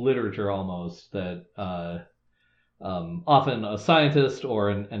literature almost, that often a scientist or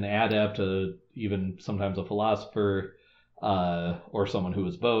an adept, even sometimes a philosopher, or someone who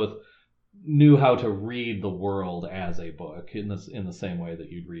was both, knew how to read the world as a book in the same way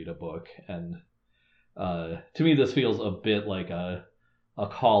that you'd read a book. And to me, this feels a bit like a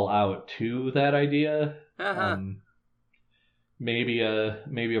call out to that idea. Maybe a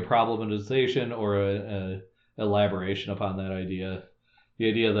problematization or a elaboration upon that idea. The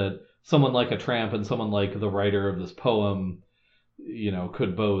idea that someone like a tramp and someone like the writer of this poem,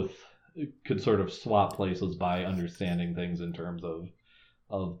 could sort of swap places by understanding things in terms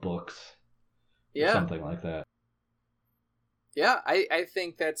of books. Yeah. Or something like that. Yeah, I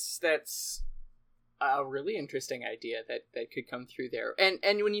think that's a really interesting idea that could come through there.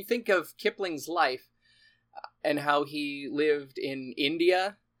 And when you think of Kipling's life and how he lived in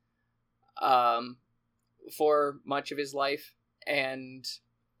India, for much of his life and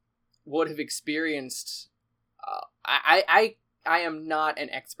would have experienced... I am not an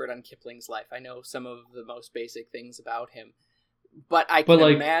expert on Kipling's life. I know some of the most basic things about him. But I can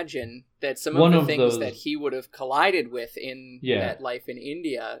imagine that some of the things that he would have collided with in that life in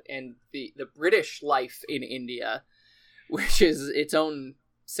India and the British life in India, which is its own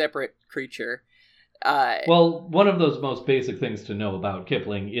separate creature. One of those most basic things to know about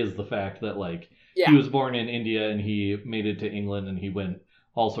Kipling is the fact that, like, he was born in India and he made it to England and he went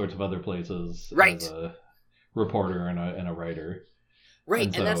all sorts of other places as a reporter and a writer.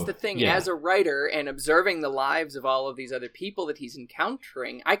 Right, and that's the thing. As a writer and observing the lives of all of these other people that he's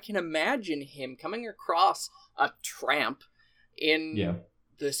encountering, I can imagine him coming across a tramp in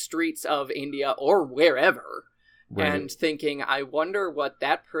the streets of India or wherever and thinking, I wonder what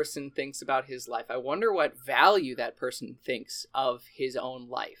that person thinks about his life. I wonder what value that person thinks of his own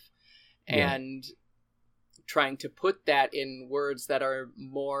life. And trying to put that in words that are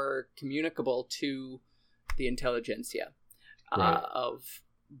more communicable to the intelligentsia. Of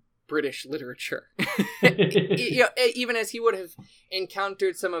British literature. Even as he would have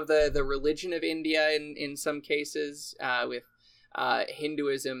encountered some of the religion of India in some cases with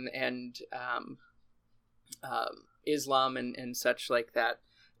Hinduism and Islam and such like that,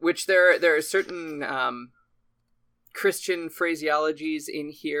 which there are certain Christian phraseologies in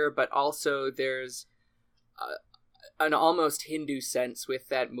here, but also there's an almost Hindu sense with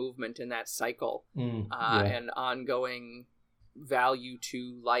that movement and that cycle and ongoing value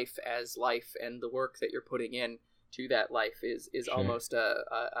to life as life, and the work that you're putting in to that life is almost a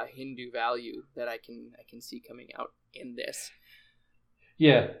Hindu value that I can see coming out in this.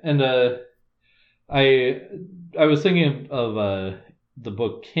 Yeah, and I was thinking of the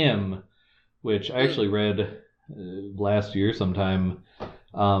book Kim, which I actually read last year sometime.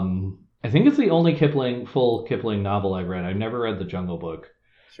 I think it's the only full Kipling novel I've read. I've never read The Jungle Book.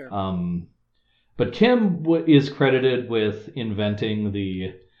 Sure. But Kim is credited with inventing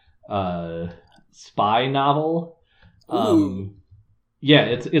the spy novel.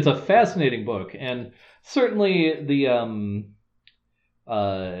 It's a fascinating book, and certainly the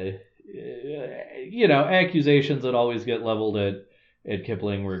accusations that always get leveled at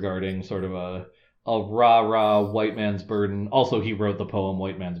Kipling regarding sort of a rah-rah white man's burden. Also, he wrote the poem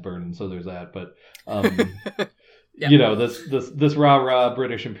White Man's Burden, so there's that. But this rah-rah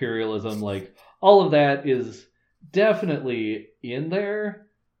British imperialism, like, all of that is definitely in there.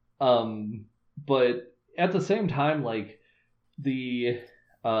 But at the same time, like, the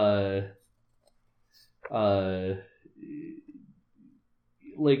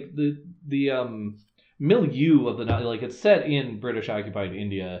milieu of the novel, like, it's set in British occupied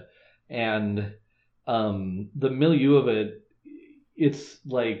India, and the milieu of it, it's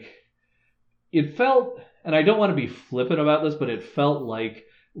like, it felt, and I don't want to be flippant about this, but it felt like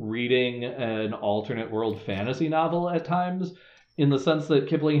reading an alternate world fantasy novel at times, in the sense that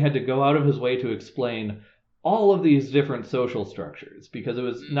Kipling had to go out of his way to explain all of these different social structures, because it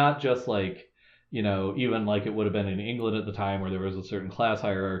was not just like, even like it would have been in England at the time where there was a certain class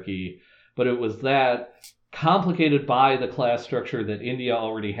hierarchy, but it was that complicated by the class structure that India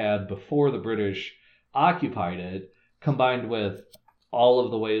already had before the British occupied it, combined with all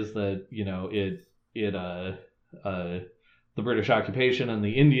of the ways that, the British occupation and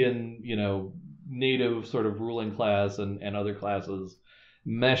the Indian, native sort of ruling class and other classes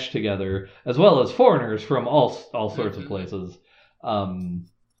mesh together, as well as foreigners from all sorts of places. And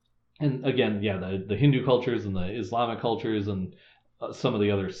again, the Hindu cultures and the Islamic cultures and some of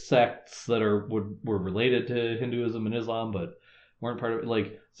the other sects that were related to Hinduism and Islam, but weren't part of it.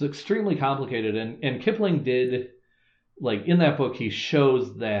 Like, it's extremely complicated. And Kipling did, like, in that book, he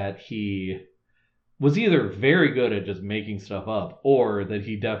shows that he was either very good at just making stuff up, or that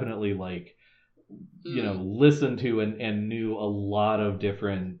he definitely, like, listened to and knew a lot of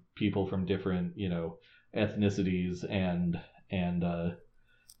different people from different, ethnicities and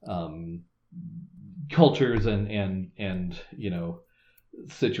cultures and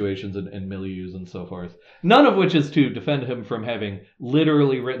situations and milieus and so forth. None of which is to defend him from having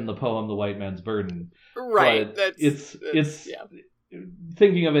literally written the poem The White Man's Burden. Right. But it's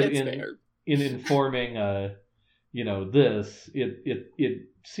thinking of it in informing this, it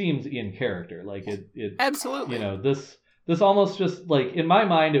seems in character. Like it absolutely. This almost just, like, in my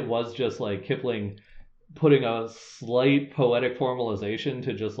mind, it was just like Kipling putting a slight poetic formalization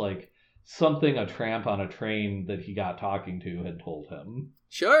to just like something a tramp on a train that he got talking to had told him.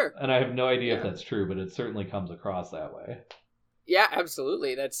 Sure. And I have no idea if that's true, but it certainly comes across that way. Yeah,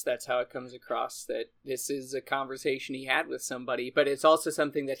 absolutely. That's how it comes across, that this is a conversation he had with somebody, but it's also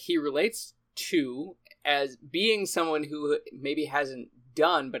something that he relates to as being someone who maybe hasn't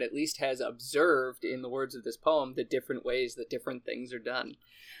done, but at least has observed, in the words of this poem, the different ways that different things are done.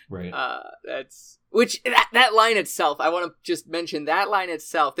 Right. That line itself, I want to just mention that line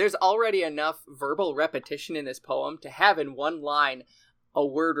itself. There's already enough verbal repetition in this poem to have in one line a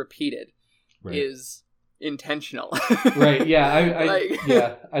word repeated is intentional. Right.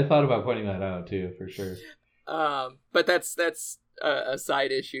 Yeah. I thought about pointing that out too, for sure. But that's a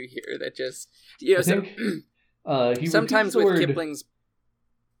side issue here that just, I think, he sometimes with Kipling's.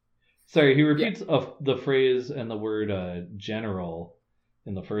 Sorry, he repeats the phrase and the word general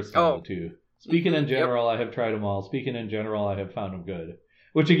in the first time too. Speaking in general, I have tried them all. Speaking in general, I have found them good.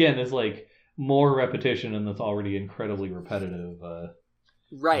 Which again is like more repetition in this already incredibly repetitive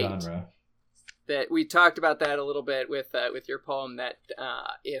genre. That we talked about that a little bit with your poem. That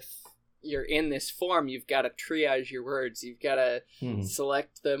if you're in this form, you've got to triage your words. You've got to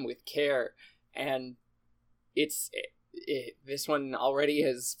select them with care, and this one already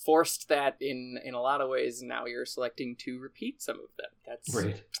has forced that in a lot of ways. Now you're selecting to repeat some of them. That's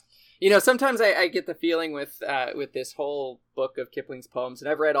right. Sometimes I get the feeling with this whole book of Kipling's poems,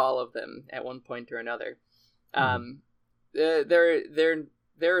 and I've read all of them at one point or another. There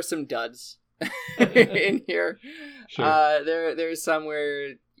are some duds in here. Sure. There's some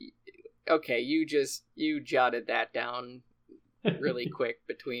where, okay, you jotted that down really quick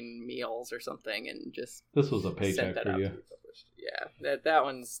between meals or something, and just this was a paycheck for you. Yeah, that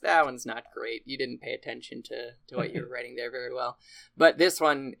one's not great. You didn't pay attention to what you were writing there very well. But this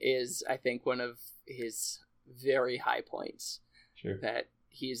one is, I think, one of his very high points. Sure. That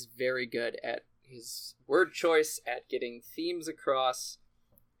he's very good at his word choice, at getting themes across,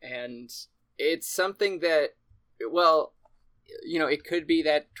 and it's something that, well, it could be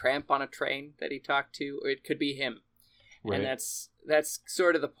that tramp on a train that he talked to, or it could be him. Right. And that's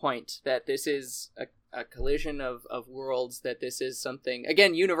sort of the point, that this is a collision of worlds, that this is something,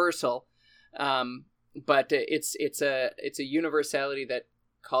 again, universal, but it's a universality that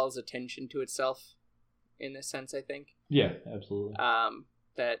calls attention to itself in this sense, I think. Yeah, absolutely.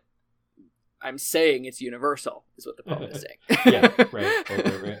 That I'm saying it's universal is what the poem is saying. Yeah,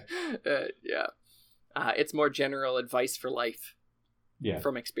 right. Yeah. It's more general advice for life. Yeah.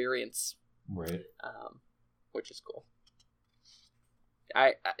 From experience. Right. Which is cool.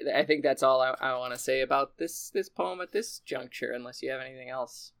 I think that's all I want to say about this poem at this juncture, unless you have anything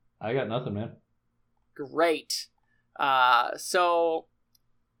else. I got nothing, man. Great. So,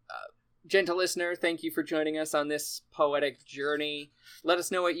 gentle listener, thank you for joining us on this poetic journey. Let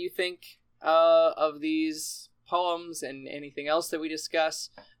us know what you think of these poems and anything else that we discuss.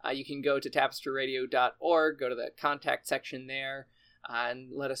 You can go to tapestryradio.org, go to the contact section there,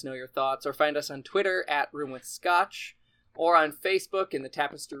 and let us know your thoughts, or find us on Twitter at Room with Scotch, or on Facebook in the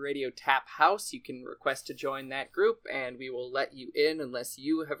Tapestry Radio Tap House. You can request to join that group, and we will let you in unless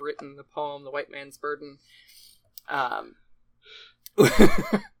you have written the poem, The White Man's Burden.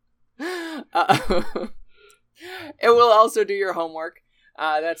 It will also do your homework.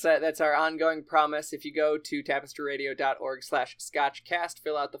 That's our ongoing promise. If you go to tapestryradio.org/scotchcast,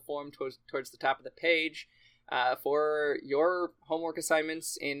 fill out the form towards the top of the page for your homework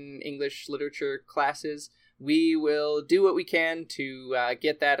assignments in English literature classes. We will do what we can to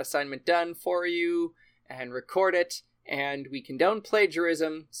get that assignment done for you and record it. And we condone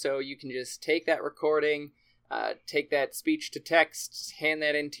plagiarism, so you can just take that recording, take that speech to text, hand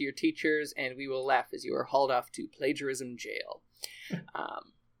that in to your teachers, and we will laugh as you are hauled off to plagiarism jail.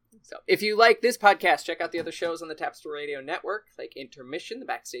 So if you like this podcast, check out the other shows on the Tapestry Radio Network, like Intermission, the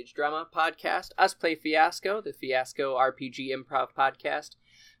Backstage Drama podcast, Us Play Fiasco, the Fiasco RPG Improv podcast,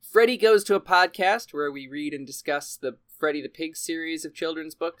 Freddy Goes to a Podcast, where we read and discuss the Freddy the Pig series of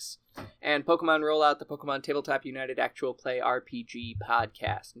children's books, and Pokemon Rollout, the Pokemon Tabletop United Actual Play RPG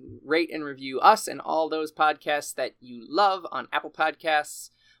podcast. Rate and review us and all those podcasts that you love on Apple Podcasts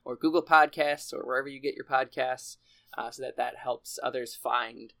or Google Podcasts or wherever you get your podcasts, so that helps others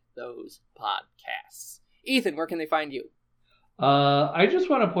find those podcasts. Ethan, where can they find you? I just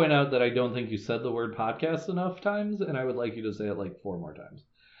want to point out that I don't think you said the word podcast enough times, and I would like you to say it like 4 more times.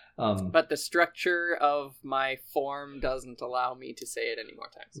 But the structure of my form doesn't allow me to say it any more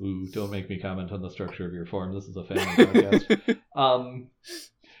times. Ooh, don't make me comment on the structure of your form. This is a family podcast.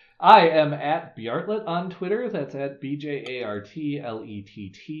 I am at Bjartlett on Twitter. That's at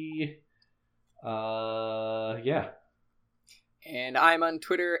BJARTLETT. Yeah. And I'm on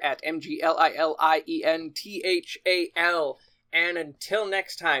Twitter at MGLILIENTHAL. And until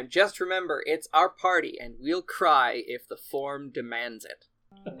next time, just remember, it's our party, and we'll cry if the form demands it.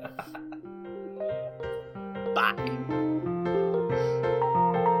 Bye.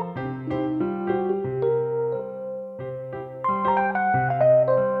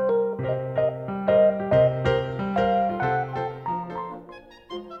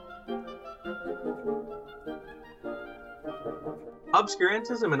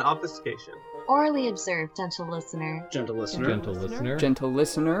 obscurantism and obfuscation. Orally observed, gentle listener. Gentle listener. Gentle listener. Gentle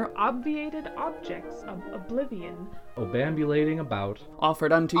listener. Obviated objects of oblivion. Obambulating about.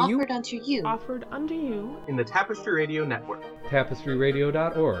 Offered unto you. Offered unto you. Offered unto you. In the Tapestry Radio Network.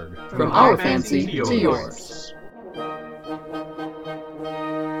 TapestryRadio.org. From our fancy to yours.